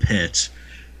from the pit.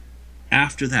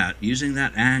 After that, using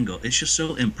that angle, it's just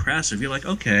so impressive. You're like,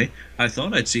 okay, I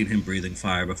thought I'd seen him breathing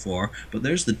fire before, but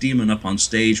there's the demon up on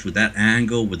stage with that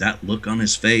angle, with that look on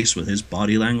his face, with his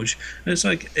body language. And it's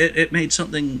like, it made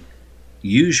something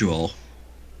usual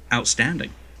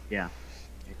outstanding. Yeah.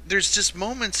 There's just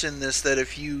moments in this that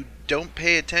if you don't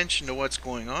pay attention to what's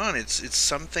going on, it's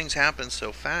some things happen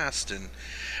so fast. And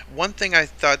one thing I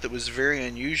thought that was very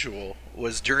unusual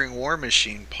was during War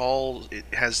Machine, Paul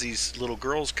has these little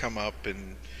girls come up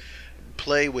and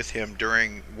play with him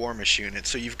during War Machine, and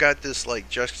so you've got this like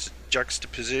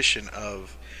juxtaposition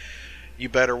of, you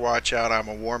better watch out, I'm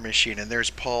a war machine, and there's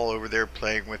Paul over there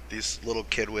playing with this little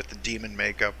kid with the demon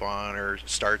makeup on, or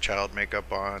Star Child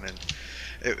makeup on, and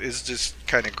it was just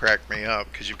kind of cracked me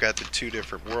up because you've got the two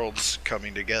different worlds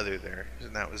coming together there,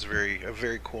 and that was a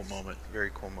very cool moment.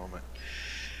 Very cool moment.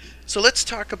 So let's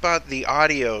talk about the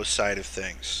audio side of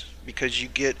things, because you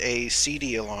get a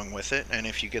CD along with it, and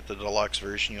if you get the deluxe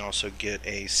version, you also get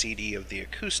a CD of the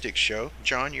acoustic show.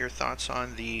 John, your thoughts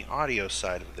on the audio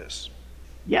side of this?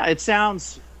 Yeah, it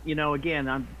sounds, you know, again,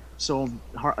 I'm so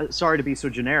sorry to be so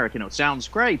generic, you know, it sounds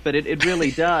great, but it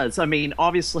really does. I mean,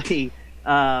 obviously,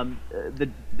 the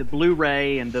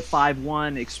Blu-ray and the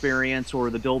 5.1 experience, or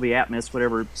the Dolby Atmos,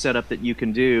 whatever setup that you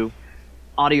can do,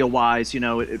 audio-wise, you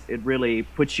know, it really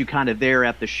puts you kind of there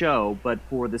at the show. But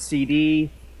for the CD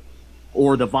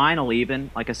or the vinyl even,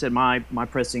 like I said, my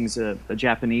pressing's a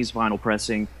Japanese vinyl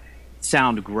pressing,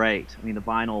 sound great. I mean, the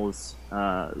vinyl is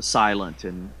silent,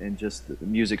 and just the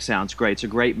music sounds great. It's a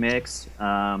great mix.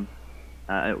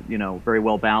 Very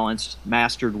well balanced,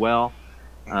 mastered well.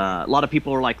 A lot of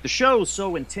people are like, the show's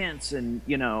so intense and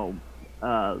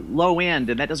low end,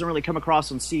 and that doesn't really come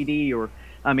across on CD. Or,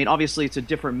 I mean, obviously it's a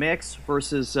different mix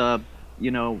versus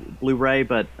Blu-ray,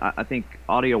 but I think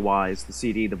audio-wise, the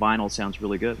CD, the vinyl sounds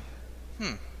really good.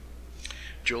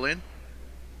 Julian?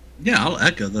 Yeah, I'll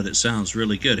echo that it sounds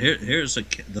really good. Here's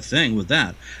the thing with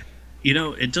that.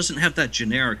 It doesn't have that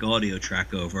generic audio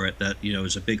track over it that,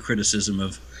 is a big criticism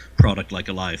of product like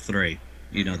Alive 3.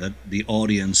 That the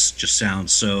audience just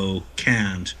sounds so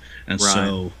canned and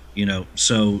Right.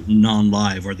 so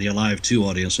non-live, or the Alive 2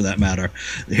 audience for that matter.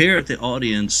 Here, the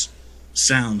audience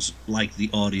sounds like the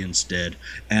audience did.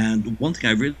 And one thing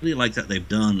I really like that they've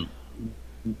done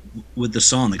with the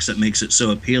Sonics that makes it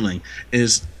so appealing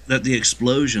is that the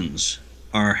explosions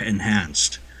are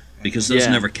enhanced, because those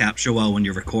Yeah. never capture well when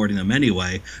you're recording them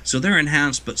anyway. So they're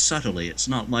enhanced, but subtly. It's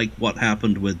not like what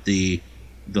happened with the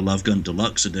Love Gun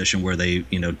Deluxe edition, where they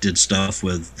did stuff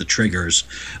with the triggers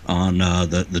on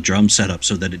the drum setup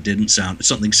so that it didn't sound,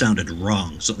 something sounded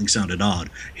wrong, something sounded odd.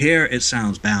 Here it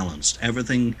sounds balanced.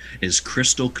 Everything is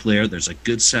crystal clear. There's a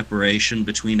good separation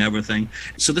between everything.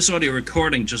 So this audio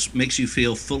recording just makes you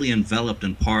feel fully enveloped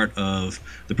and part of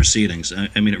the proceedings.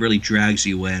 I mean, it really drags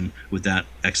you in with that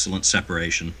excellent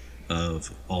separation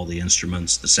of all the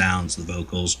instruments, the sounds, the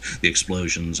vocals, the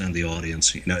explosions, and the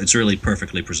audience. It's really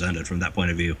perfectly presented from that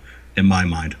point of view, in my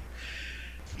mind.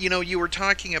 You were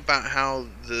talking about how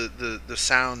the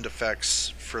sound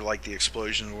effects for like the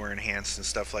explosion were enhanced and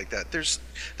stuff like that. This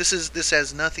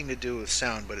has nothing to do with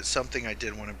sound, but it's something I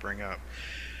did want to bring up.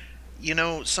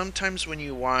 Sometimes when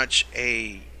you watch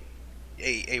a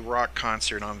rock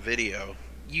concert on video,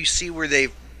 you see where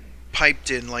they've piped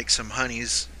in like some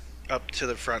honeys up to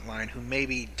the front line who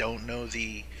maybe don't know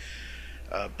the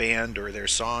band or their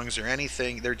songs or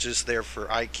anything. They're just there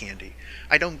for eye candy.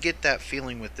 I don't get that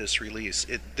feeling with this release.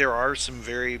 There are some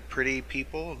very pretty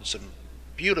people, some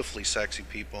beautifully sexy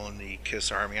people in the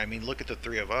Kiss Army. I mean, look at the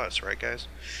three of us, right, guys?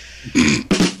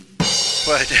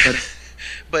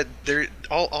 But they're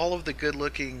all of the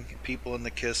good-looking people in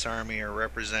the Kiss Army are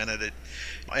represented,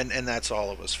 and that's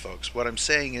all of us, folks. What I'm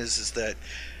saying is that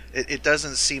it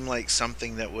doesn't seem like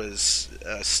something that was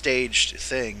a staged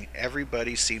thing.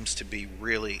 Everybody seems to be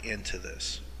really into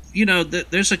this.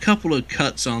 There's a couple of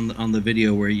cuts on the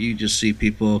video where you just see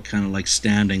people kind of like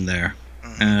standing there.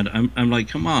 Mm-hmm. And I'm like,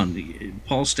 come on.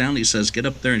 Paul Stanley says, get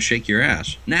up there and shake your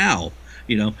ass. Now,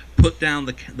 put down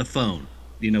the phone.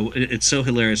 It's so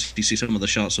hilarious. You see some of the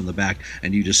shots from the back,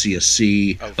 and you just see a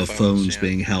sea of phones yeah.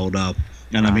 being held up.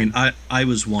 And I mean, I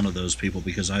was one of those people,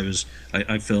 because I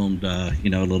filmed, a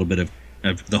little bit of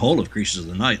the whole of Creatures of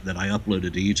the Night that I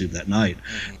uploaded to YouTube that night.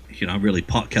 Mm-hmm. I'm really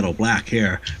pot kettle black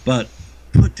here. But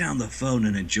put down the phone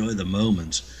and enjoy the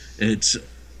moment. It's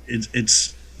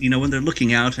when they're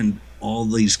looking out and all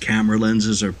these camera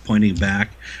lenses are pointing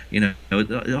back,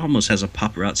 it almost has a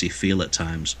paparazzi feel at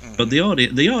times. Mm-hmm. But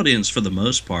the audience for the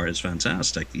most part is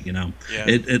fantastic. Yeah.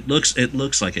 It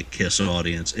looks like a Kiss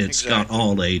audience. It's got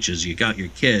all ages. You got your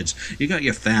kids, you got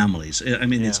your families. I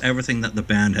mean, it's everything that the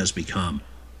band has become.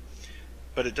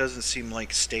 But it doesn't seem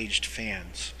like staged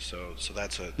fans, so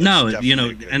that's no,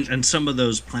 definitely and some of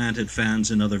those planted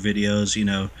fans in other videos,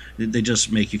 they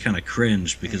just make you kind of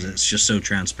cringe, because it's just so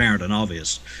transparent and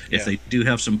obvious. If they do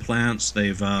have some plants,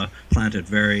 they've planted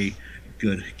very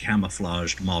good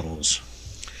camouflaged models.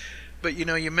 But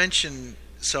you mentioned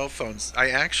cell phones. I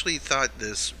actually thought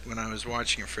this when I was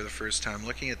watching it for the first time,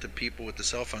 looking at the people with the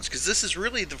cell phones, because this is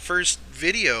really the first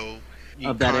video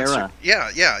Of that era.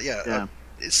 Yeah.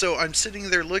 So I'm sitting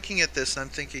there looking at this, and I'm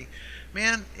thinking,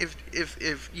 man, if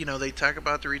they talk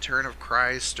about the return of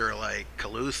Christ, or like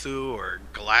Cthulhu or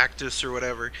Galactus or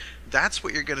whatever, that's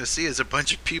what you're going to see, is a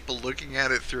bunch of people looking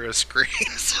at it through a screen.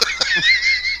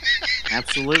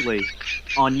 Absolutely.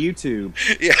 On YouTube.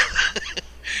 Yeah.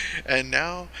 And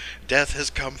now death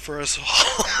has come for us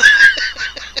all.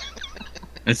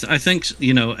 I think,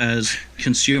 as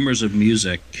consumers of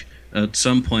music, at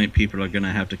some point people are going to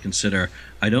have to consider,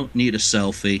 I don't need a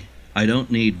selfie, I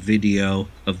don't need video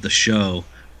of the show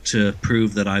to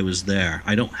prove that I was there.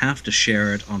 I don't have to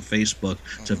share it on Facebook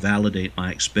to validate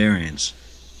my experience.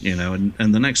 And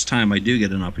the next time I do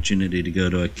get an opportunity to go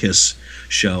to a Kiss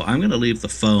show, I'm going to leave the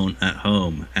phone at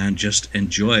home and just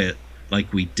enjoy it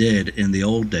like we did in the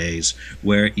old days,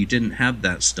 where you didn't have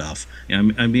that stuff.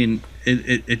 I mean,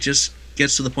 it just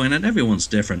gets to the point, and everyone's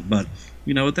different, but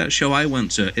at that show I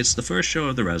went to, it's the first show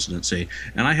of the residency,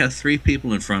 and I had 3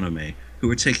 people in front of me who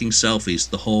were taking selfies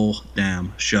the whole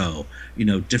damn show.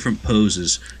 Different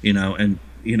poses, and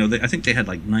I think they had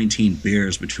like 19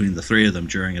 beers between the three of them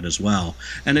during it as well.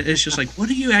 And it's just like, what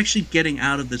are you actually getting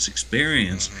out of this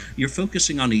experience? You're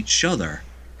focusing on each other.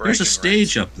 There's a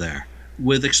stage up there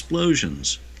with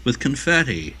explosions, with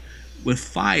confetti, with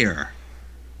fire,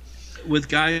 with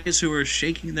guys who are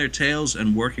shaking their tails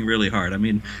and working really hard. I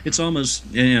mean, it's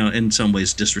almost, in some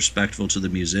ways disrespectful to the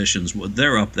musicians.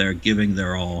 They're up there giving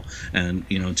their all, and,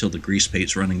 until the grease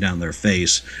paint's running down their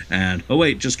face. And, oh,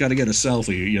 wait, just got to get a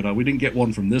selfie. We didn't get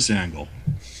one from this angle.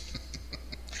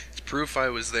 It's proof I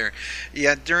was there.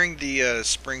 Yeah, during the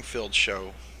Springfield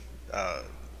show,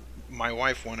 my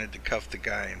wife wanted to cuff the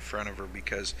guy in front of her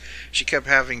because she kept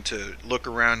having to look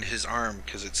around his arm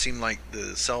because it seemed like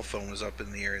the cell phone was up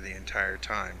in the air the entire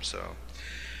time. So,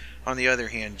 on the other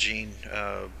hand, Gene,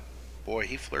 boy,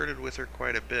 he flirted with her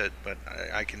quite a bit, but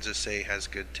I can just say he has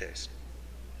good taste.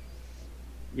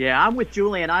 Yeah, I'm with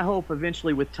Julian. I hope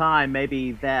eventually with time,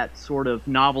 maybe that sort of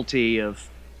novelty of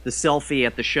the selfie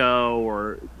at the show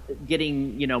or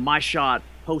getting, my shot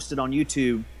posted on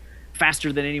YouTube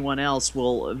faster than anyone else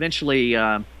will eventually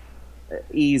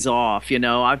ease off.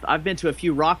 I've been to a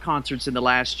few rock concerts in the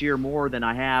last year, more than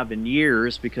I have in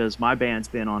years, because my band's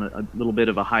been on a little bit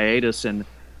of a hiatus, and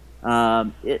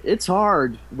it's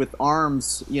hard with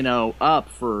arms, up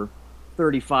for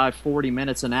 35, 40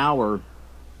 minutes an hour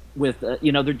with,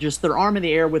 they're just their arm in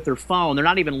the air with their phone. They're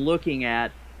not even looking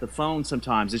at the phone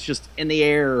sometimes. It's just in the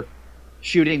air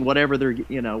shooting whatever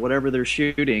they're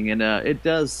shooting, and it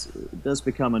does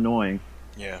become annoying.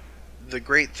 Yeah. The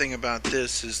great thing about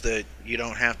this is that you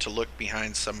don't have to look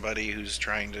behind somebody who's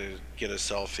trying to get a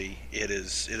selfie.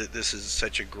 This is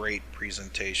such a great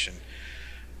presentation.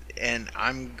 And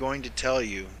I'm going to tell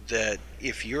you that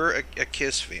if you're a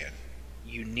Kiss fan,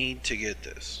 you need to get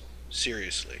this.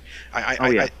 Seriously.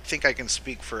 I think I can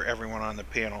speak for everyone on the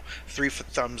panel. 3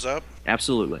 thumbs up.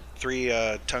 Absolutely.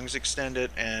 3 tongues extended,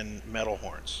 and metal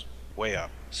horns. Way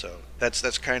up. So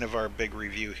that's kind of our big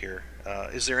review here.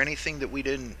 Is there anything that we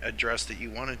didn't address that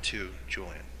you wanted to,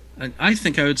 Julian? I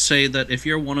think I would say that if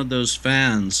you're one of those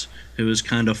fans who has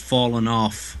kind of fallen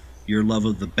off your love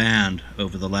of the band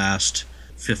over the last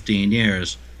 15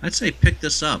 years, I'd say pick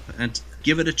this up and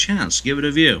give it a chance, give it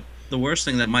a view. The worst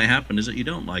thing that might happen is that you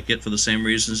don't like it for the same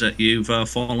reasons that you've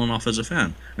fallen off as a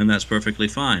fan, and that's perfectly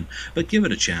fine. But give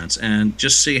it a chance and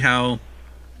just see how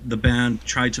the band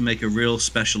tried to make a real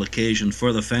special occasion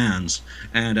for the fans,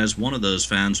 and as one of those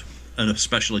fans, a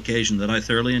special occasion that I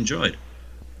thoroughly enjoyed.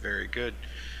 Very good.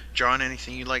 John,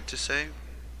 anything you'd like to say?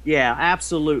 Yeah,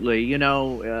 absolutely.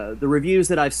 The reviews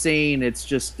that I've seen, it's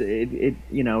just, to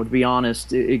be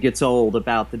honest, it gets old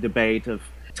about the debate of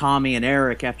Tommy and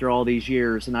Eric after all these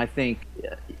years. And I think,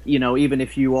 even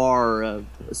if you are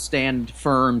stand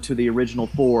firm to the original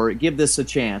 4, give this a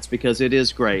chance because it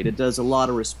is great. It does a lot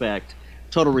of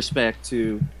total respect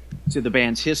to the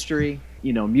band's history,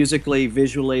 musically,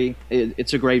 visually.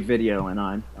 It's a great video, and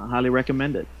I highly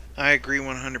recommend it. I agree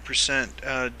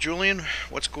 100%. Julian,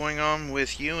 what's going on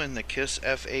with you and the Kiss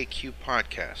FAQ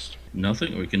podcast?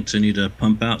 Nothing. We continue to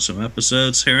pump out some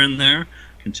episodes here and there,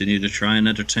 continue to try and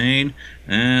entertain,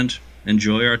 and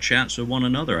enjoy our chats with one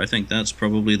another. I think that's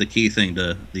probably the key thing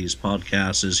to these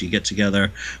podcasts is you get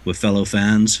together with fellow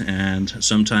fans, and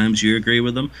sometimes you agree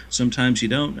with them, sometimes you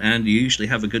don't, and you usually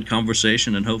have a good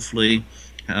conversation and hopefully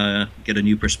get a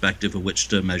new perspective of which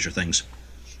to measure things.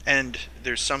 And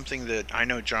there's something that I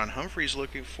know John Humphrey's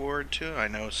looking forward to. I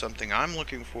know something I'm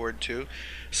looking forward to.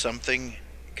 Something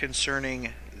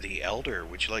concerning The Elder.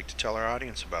 Would you like to tell our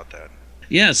audience about that?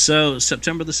 Yeah, so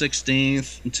September the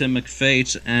 16th, Tim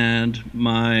McFate and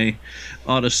my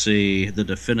Odyssey, the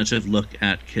definitive look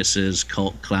at Kiss's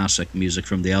cult classic Music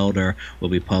from the Elder, will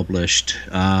be published.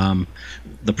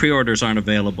 The pre-orders aren't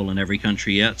available in every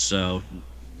country yet, so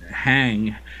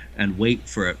hang and wait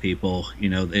for it, people.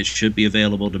 It should be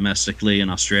available domestically in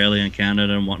Australia and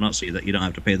Canada and whatnot, so that you don't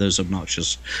have to pay those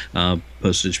obnoxious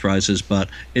postage prices. But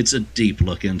it's a deep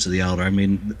look into the Elder. I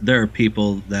mean, there are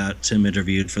people that Tim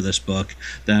interviewed for this book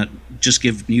that just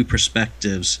give new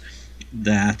perspectives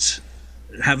that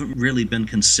haven't really been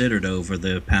considered over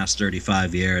the past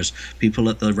 35 years. People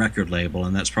at the record label,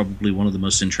 and that's probably one of the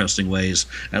most interesting ways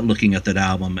at looking at that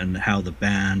album and how the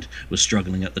band was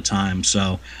struggling at the time.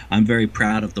 So I'm very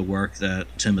proud of the work that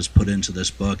Tim has put into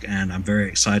this book, and I'm very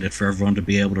excited for everyone to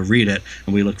be able to read it,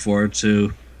 and we look forward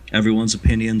to everyone's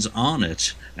opinions on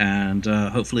it, and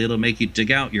hopefully it'll make you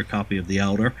dig out your copy of The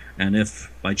Elder, and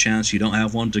if by chance you don't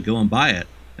have one, to go and buy it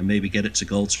and maybe get it to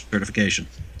gold certification.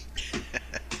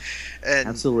 And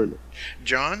Absolutely.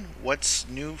 John, what's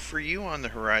new for you on the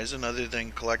horizon other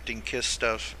than collecting Kiss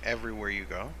stuff everywhere you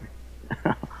go?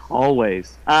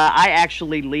 Always. I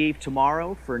actually leave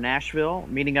tomorrow for Nashville,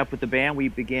 meeting up with the band. We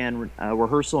began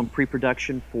rehearsal and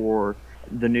pre-production for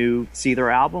the new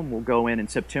Seether album. We'll go in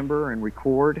September and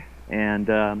record, and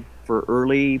for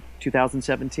early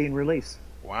 2017 release.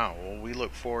 Wow, well, we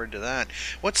look forward to that.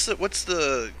 What's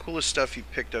the coolest stuff you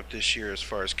picked up this year as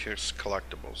far as Kiss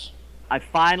collectibles? I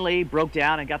finally broke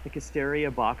down and got the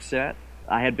Hysteria box set.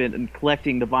 I had been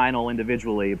collecting the vinyl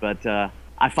individually, but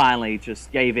I finally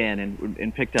just gave in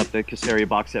and picked up the Hysteria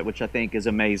box set, which I think is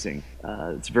amazing.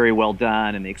 It's very well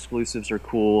done, and the exclusives are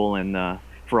cool, and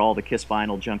for all the Kiss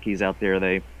vinyl junkies out there,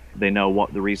 they know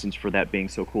what the reasons for that being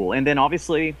so cool. And then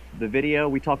obviously the video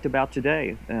we talked about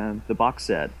today, the box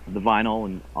set, the vinyl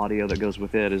and audio that goes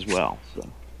with it as well. So.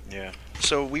 Yeah.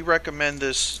 So we recommend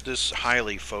this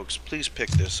highly, folks. Please pick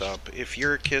this up. If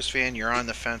you're a Kiss fan, you're on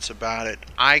the fence about it.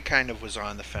 I kind of was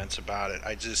on the fence about it.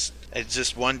 It's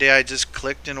just one day I just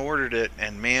clicked and ordered it,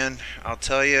 and man, I'll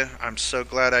tell you, I'm so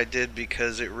glad I did,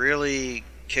 because it really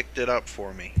kicked it up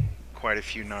for me quite a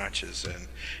few notches. And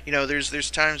you know,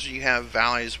 there's times you have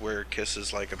valleys where Kiss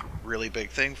is like a really big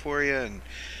thing for you, and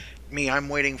me, I'm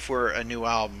waiting for a new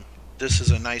album. This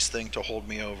is a nice thing to hold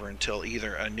me over until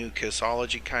either a new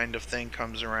Kissology kind of thing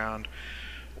comes around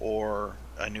or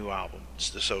a new album.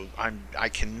 So I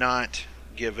cannot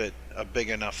give it a big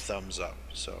enough thumbs up.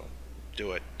 So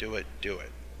do it.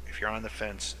 If you're on the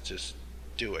fence, just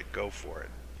do it. Go for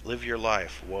it. Live your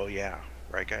life. Well, yeah.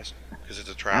 Right, guys? Because it's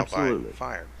a trial by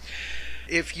fire.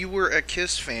 If you were a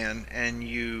Kiss fan and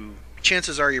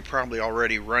chances are you're probably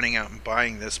already running out and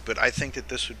buying this, but I think that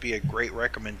this would be a great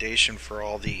recommendation for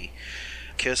all the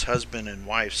Kiss husband and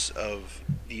wives of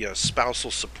the spousal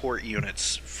support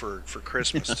units for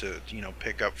Christmas to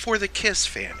pick up for the Kiss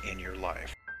fan in your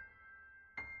life.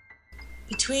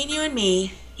 Between you and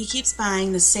me, he keeps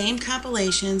buying the same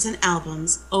compilations and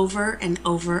albums over and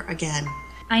over again.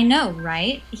 I know,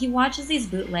 right? He watches these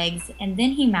bootlegs, and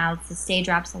then he mouths the stage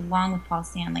raps along with Paul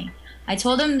Stanley. I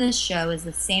told him this show is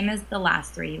the same as the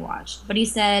last 3 he watched, but he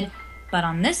said, but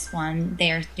on this one,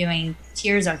 they're doing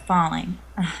Tears Are Falling.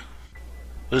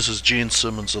 This is Gene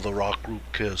Simmons of the rock group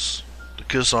Kiss. The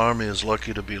Kiss Army is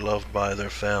lucky to be loved by their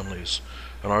families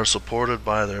and are supported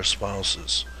by their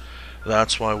spouses.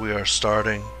 That's why we are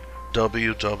starting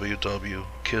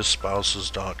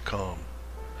www.kissspouses.com.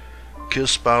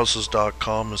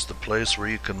 KissSpouses.com is the place where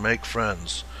you can make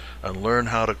friends and learn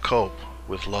how to cope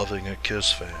with loving a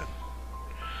Kiss fan.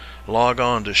 Log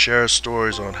on to share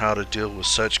stories on how to deal with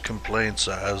such complaints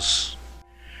as,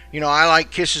 I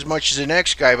like Kiss as much as the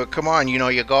next guy, but come on,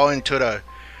 you go into the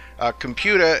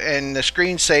computer and the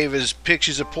screensaver is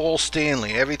pictures of Paul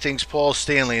Stanley. Everything's Paul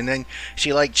Stanley, and then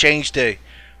she changed the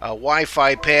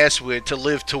Wi-Fi password to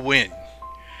Live to Win.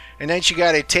 And then she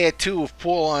got a tattoo of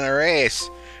Paul on her ass.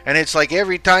 And it's like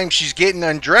every time she's getting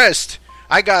undressed,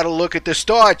 I gotta look at the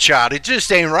star chart. It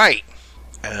just ain't right.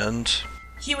 And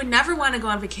he would never want to go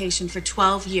on vacation for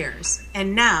 12 years.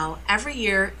 And now, every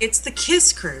year, it's the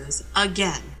Kiss Cruise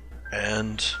again.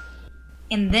 And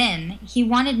then he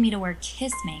wanted me to wear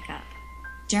Kiss makeup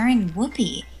during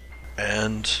Whoopee.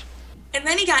 And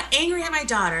then he got angry at my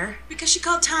daughter because she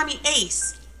called Tommy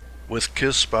Ace. With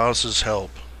Kiss Spouse's help,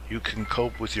 you can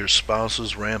cope with your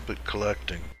spouse's rampant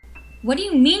collecting. What do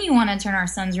you mean you want to turn our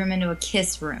son's room into a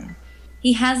Kiss room?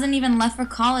 He hasn't even left for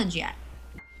college yet.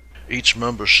 Each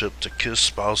membership to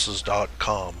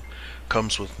KissSpouses.com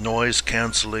comes with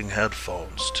noise-canceling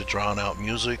headphones to drown out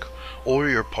music or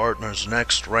your partner's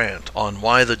next rant on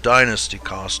why the Dynasty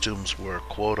costumes were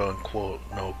quote-unquote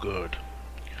no good.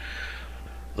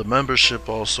 The membership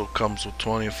also comes with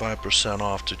 25%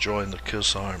 off to join the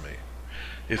Kiss Army.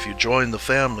 If you join the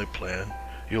family plan,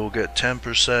 you'll get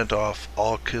 10% off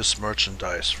all Kiss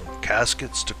merchandise from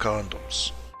caskets to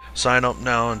condoms. Sign up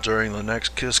now and during the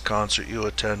next Kiss concert you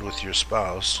attend with your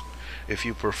spouse. If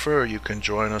you prefer, you can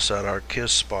join us at our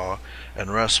Kiss Spa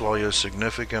and rest while your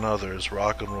significant other is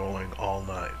rock and rolling all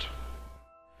night.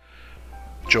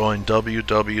 Join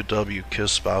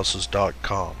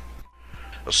www.KissSpouses.com.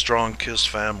 A strong Kiss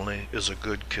family is a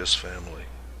good Kiss family.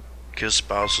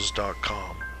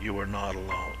 KissSpouses.com. You are not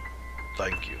alone.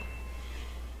 Thank you.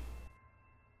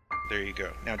 There you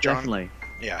go. Now, John. Definitely.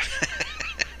 Yeah.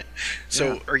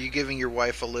 So, Are you giving your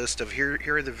wife a list of here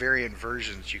are the variant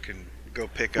versions you can go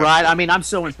pick up? Right. I mean, I'm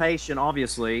so impatient,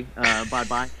 obviously, by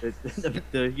buying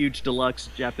the huge deluxe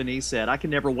Japanese set. I can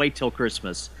never wait till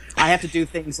Christmas. I have to do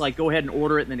things like go ahead and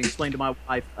order it and then explain to my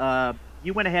wife,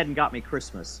 you went ahead and got me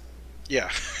Christmas.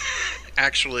 Yeah.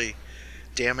 Actually,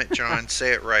 damn it, John,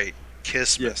 say it right.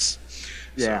 Kissmas.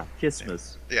 Yeah,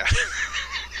 Kissmas. Yeah.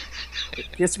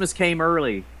 Kissmas came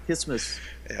early. Kissmas.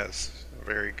 Yes,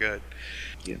 very good.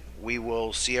 Yeah. We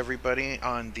will see everybody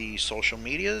on the social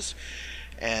medias.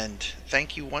 And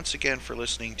thank you once again for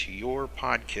listening to your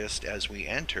podcast as we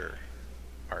enter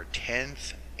our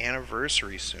 10th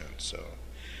anniversary soon. So,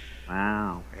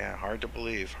 Wow. yeah, hard to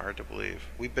believe. Hard to believe.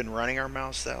 We've been running our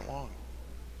mouths that long.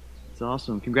 It's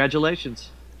awesome. Congratulations.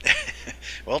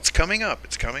 Well, it's coming up.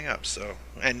 It's coming up. So,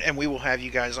 and we will have you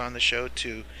guys on the show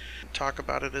to talk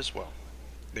about it as well.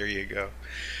 There you go.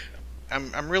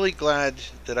 I'm really glad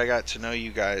that I got to know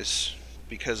you guys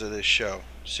because of this show.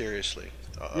 Seriously.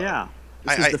 Yeah.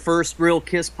 This is the first real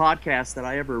Kiss podcast that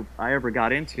I ever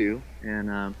got into,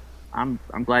 and I'm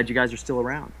glad you guys are still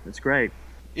around. It's great.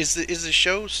 Is the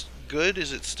show good?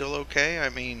 Is it still okay? I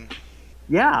mean,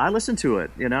 yeah, I listen to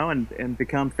it, and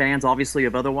become fans, obviously,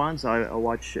 of other ones. I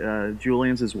watch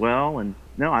Julian's as well, and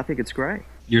no, I think it's great.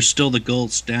 You're still the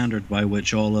gold standard by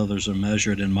which all others are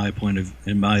measured, in my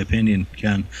opinion,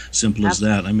 Ken. Simple as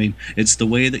that. I mean, it's the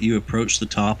way that you approach the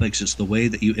topics. It's the way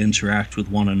that you interact with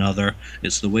one another.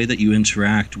 It's the way that you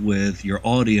interact with your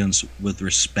audience with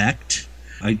respect.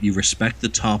 You respect the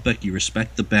topic. You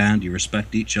respect the band. You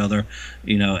respect each other.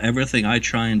 Everything I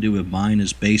try and do with mine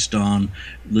is based on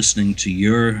listening to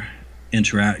your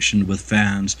interaction with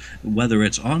fans, whether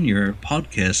it's on your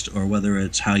podcast or whether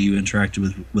it's how you interact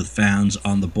with fans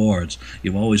on the boards.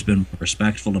 You've always been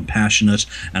respectful and passionate,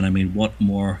 and I mean, what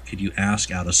more could you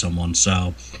ask out of someone?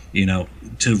 So,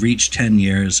 to reach 10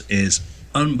 years is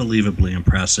unbelievably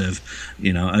impressive.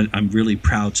 I'm really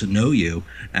proud to know you,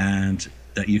 and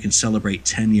that you can celebrate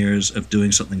 10 years of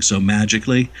doing something so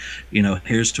magically.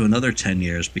 Here's to another 10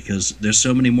 years, because there's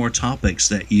so many more topics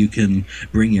that you can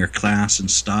bring your class and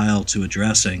style to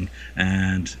addressing.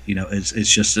 And,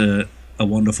 it's just a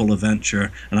wonderful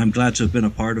adventure. And I'm glad to have been a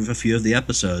part of a few of the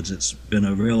episodes. It's been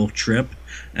a real trip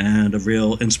and a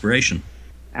real inspiration.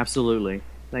 Absolutely.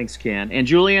 Thanks, Ken. And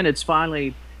Julian, it's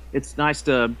nice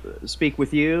to speak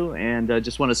with you, and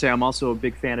just want to say I'm also a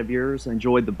big fan of yours. I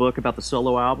enjoyed the book about the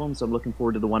solo albums. I'm looking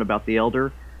forward to the one about the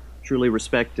Elder. Truly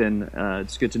respect, and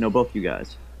it's good to know both you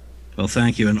guys. Well,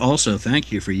 thank you. And also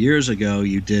thank you for years ago.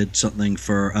 You did something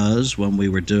for us when we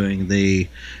were doing the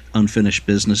Unfinished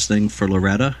Business thing for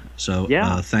Loretta. So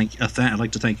yeah. I'd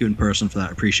like to thank you in person for that.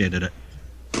 I appreciated it.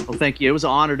 Well, thank you. It was an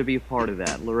honor to be a part of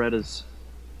that.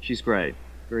 She's great.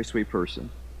 Very sweet person.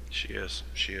 She is.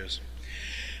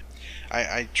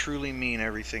 I truly mean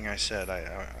everything I said.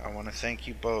 I want to thank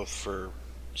you both for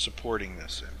supporting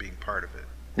this and being part of it.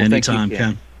 Well, anytime,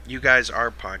 Ken. You guys are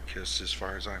podcasts as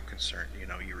far as I'm concerned. You're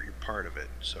part of it.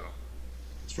 So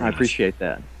I appreciate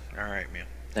that. All right, man.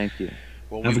 Thank you.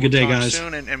 Well, have a good day, guys.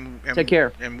 Soon, and take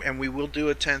care. And we will do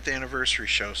a 10th anniversary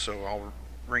show, so I'll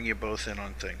bring you both in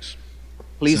on things.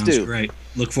 Please Sounds do. Great.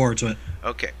 Look forward to it.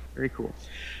 Okay. Very cool.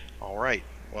 All right.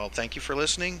 Well, thank you for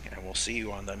listening, and we'll see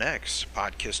you on the next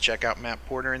podcast. Check out Matt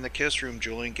Porter in the Kiss Room,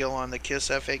 Julian Gill on the Kiss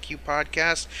FAQ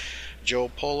podcast, Joe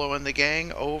Polo and the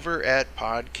gang over at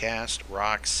Podcast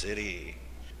Rock City.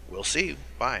 We'll see you.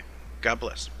 Bye. God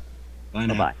bless. Bye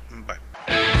now. Bye. Bye.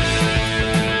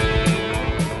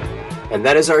 And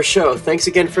that is our show. Thanks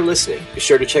again for listening. Be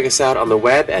sure to check us out on the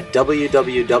web at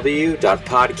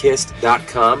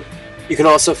www.podkist.com. You can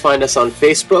also find us on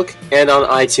Facebook and on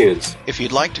iTunes. If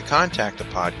you'd like to contact the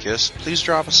podcast, please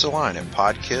drop us a line at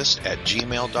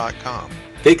podkist@gmail.com.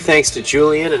 Big thanks to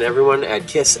Julian and everyone at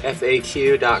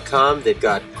kissfaq.com. They've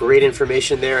got great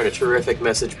information there and a terrific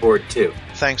message board, too.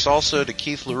 Thanks also to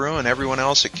Keith LaRue and everyone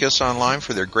else at Kiss Online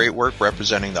for their great work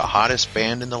representing the hottest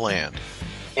band in the land.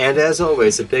 And as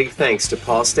always, a big thanks to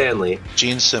Paul Stanley,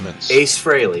 Gene Simmons, Ace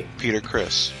Frehley, Peter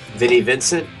Criss, Vinnie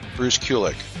Vincent, Bruce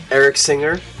Kulick, Eric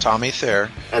Singer, Tommy Thayer,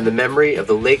 and the memory of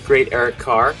the late great Eric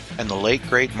Carr, and the late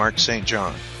great Mark St.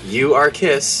 John. You are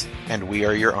Kiss, and we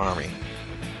are your army.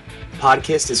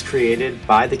 Podcast is created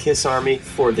by the Kiss Army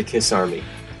for the Kiss Army,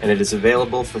 and it is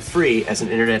available for free as an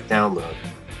internet download.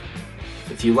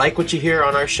 If you like what you hear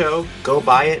on our show, go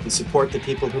buy it and support the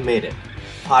people who made it.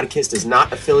 Podcast is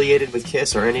not affiliated with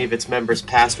Kiss or any of its members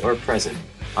past or present.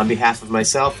 On behalf of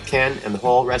myself, Ken, and the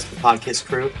whole rest of the Podcast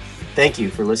crew, thank you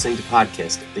for listening to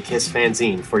Podcast, the Kiss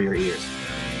fanzine for your ears.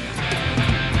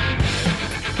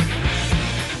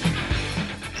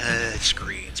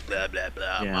 Screens, blah, blah,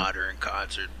 blah, Yeah. modern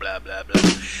concert, blah, blah, blah.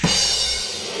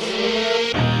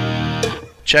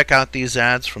 Check out these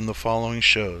ads from the following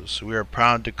shows. We are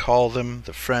proud to call them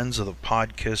the Friends of the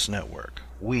Podcast Network.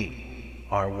 We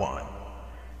are one.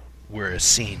 We're a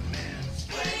scene man. Looks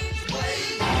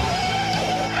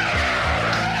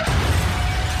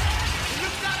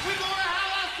like we're gonna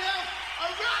have ourselves a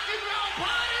rock and roll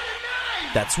party tonight!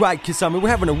 That's right, Kiss Army. We're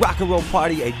having a rock and roll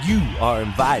party, and you are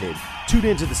invited. Tune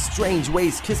into the Strange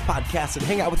Ways Kiss podcast and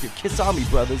hang out with your Kiss Army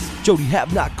brothers, Jody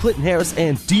Havnock, Clinton Harris,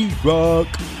 and D-Rock.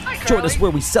 Join us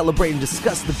where we celebrate and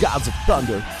discuss the gods of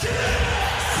thunder.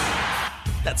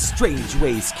 That's Strange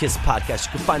Ways Kiss podcast.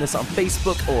 You can find us on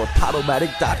Facebook or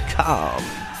Podomatic.com.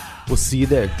 We'll see you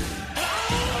there.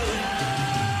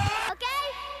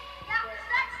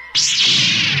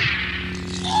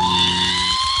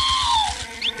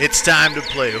 It's time to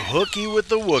play Hooky with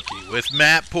the Wookie with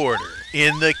Matt Porter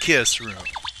in the Kiss Room.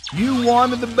 You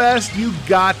wanted the best, you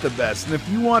got the best. And if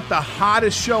you want the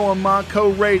hottest show on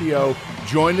Montco Radio,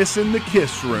 join us in the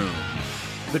Kiss Room.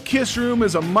 The Kiss Room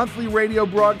is a monthly radio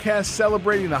broadcast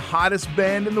celebrating the hottest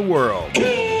band in the world.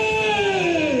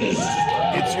 Kiss!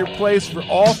 It's your place for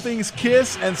all things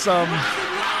Kiss and some...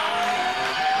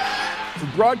 For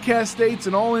broadcast dates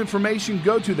and all information,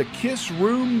 go to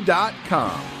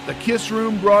thekissroom.com. The Kiss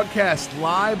Room broadcasts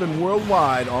live and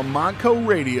worldwide on Montco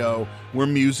Radio, where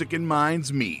music and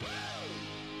minds meet.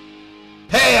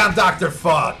 Hey, I'm Dr.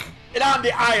 Fuck. And I'm the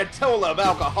Ayatollah of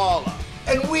Alcohola.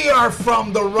 And we are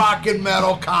from the Rock and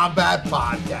Metal Combat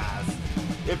Podcast.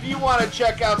 If you want to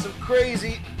check out some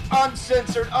crazy,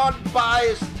 uncensored,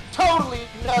 unbiased, totally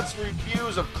nuts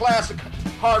reviews of classic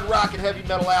hard rock and heavy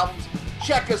metal albums,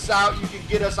 check us out. You can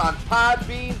get us on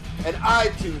Podbean and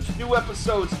iTunes. New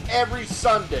episodes every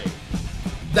Sunday.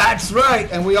 That's right.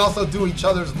 And we also do each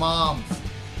other's moms.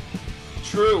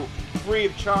 True. Free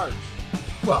of charge.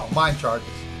 Well, mine charges.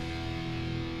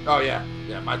 Oh, yeah.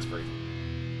 Yeah, mine's free.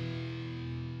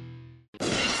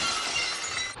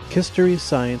 History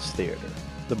Science Theater.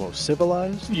 The most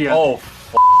civilized... Yeah. Oh,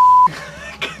 f***.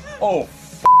 Oh,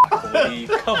 f***.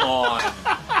 Come on.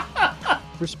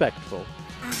 Respectful.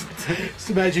 Just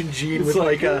imagine Gene with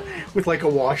like a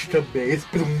washtub bass.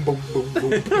 Boom, boom, boom,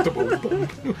 boom, boom, boom,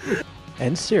 boom.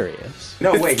 And serious.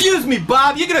 No, wait. Excuse me,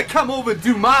 Bob. You're gonna come over and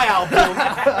do my album.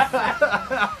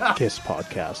 Kiss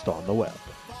podcast on the web.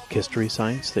 History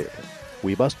Science Theater.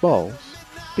 We bust balls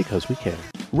because we can.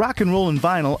 Rock and roll and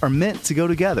vinyl are meant to go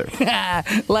together.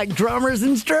 Like drummers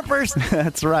and strippers.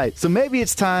 That's right. So maybe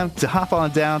it's time to hop on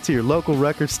down to your local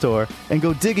record store and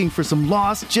go digging for some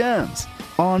lost gems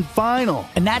on vinyl.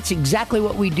 And that's exactly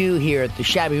what we do here at the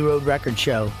Shabby Road Record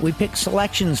Show. We pick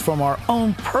selections from our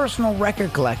own personal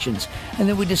record collections, and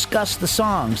then we discuss the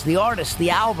songs, the artists,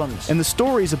 the albums. And the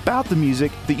stories about the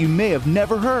music that you may have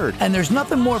never heard. And there's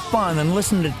nothing more fun than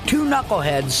listening to two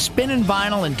knuckleheads spinning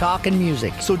vinyl and talking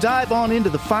music. So dive on into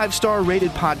the 5-star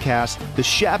rated podcast, The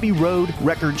Shabby Road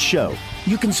Record Show.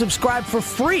 You can subscribe for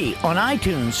free on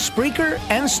iTunes, Spreaker,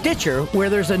 and Stitcher, where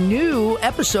there's a new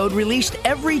episode released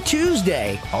every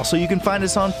Tuesday. Also, you can find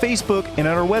us on Facebook and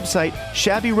at our website,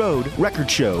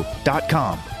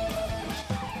 shabbyroadrecordshow.com.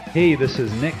 Hey, this is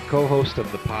Nick, co-host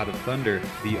of The Pod of Thunder,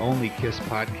 the only Kiss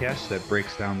podcast that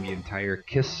breaks down the entire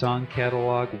Kiss song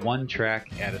catalog one track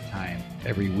at a time.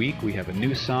 Every week we have a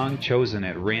new song chosen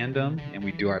at random, and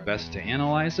we do our best to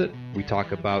analyze it. We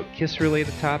talk about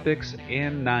Kiss-related topics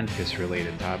and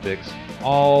non-Kiss-related topics,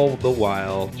 all the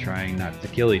while trying not to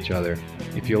kill each other.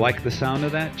 If you like the sound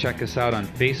of that, check us out on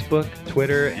Facebook,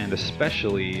 Twitter, and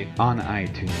especially on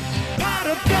iTunes. Pod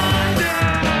of Thunder!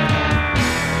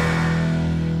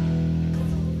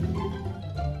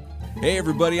 Hey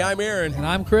everybody, I'm Aaron. And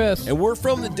I'm Chris. And we're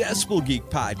from the Decibel Geek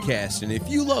Podcast. And if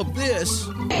you love this...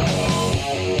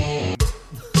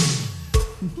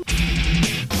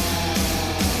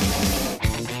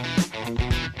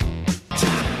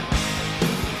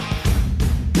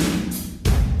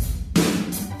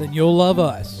 then you'll love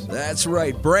us. That's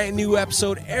right. Brand new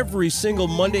episode every single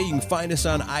Monday. You can find us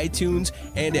on iTunes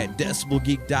and at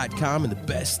decibelgeek.com. And the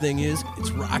best thing is,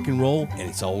 it's rock and roll and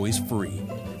it's always free.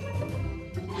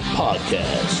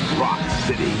 Podcast Rock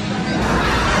City.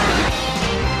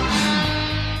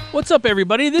 What's up,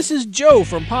 everybody? This is Joe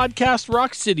from Podcast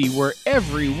Rock City, where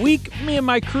every week me and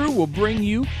my crew will bring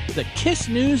you the Kiss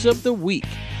news of the week.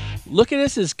 Look at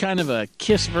us as kind of a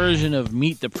Kiss version of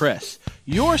Meet the Press,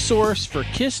 your source for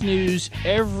Kiss news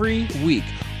every week.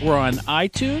 We're on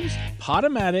iTunes,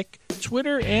 Podomatic,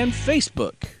 Twitter, and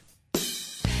Facebook.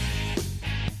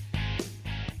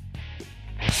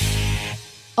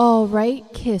 All right,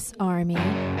 Kiss Army.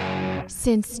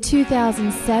 Since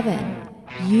 2007,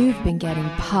 you've been getting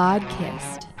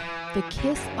Podkissed, the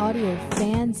Kiss audio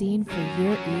fanzine for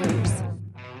your ears.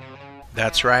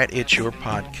 That's right, it's your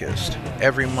Podkissed.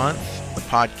 Every month, the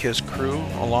Podkiss crew,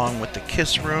 along with the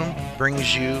Kiss Room,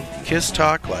 brings you Kiss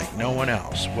talk like no one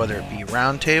else, whether it be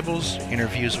roundtables,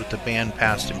 interviews with the band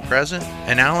past and present,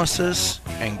 analysis,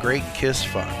 and great Kiss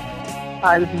fun.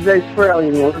 Hi, this is Ace Frehley,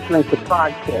 and you're listening to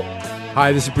Podkiss.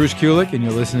 Hi, this is Bruce Kulick, and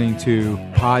you're listening to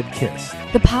Podkiss.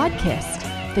 The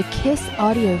Podkiss, the Kiss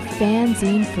audio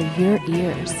fanzine for your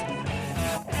ears.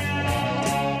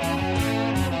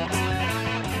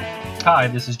 Hi,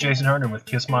 this is Jason Herndon with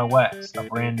Kiss My Wax, a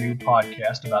brand new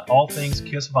podcast about all things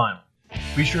Kiss vinyl.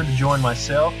 Be sure to join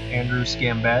myself, Andrew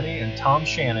Scambatti, and Tom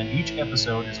Shannon each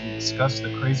episode as we discuss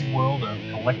the crazy world of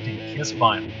collecting Kiss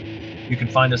vinyl. You can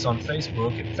find us on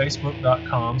Facebook at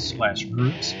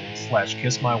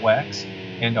facebook.com/groups/KissMyWax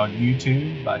and on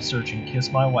YouTube by searching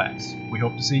Kiss My Wax. We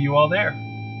hope to see you all there.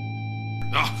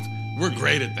 Oh, we're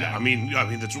great at that. I mean,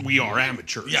 we are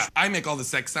amateurs. Yeah, I make all the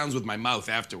sex sounds with my mouth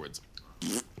afterwards.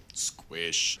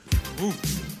 Squish. Ooh.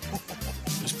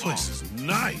 This place is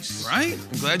nice. Right?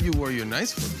 I'm glad you wore your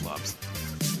nice flip-flops.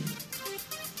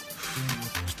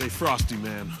 Stay frosty,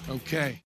 man. Okay.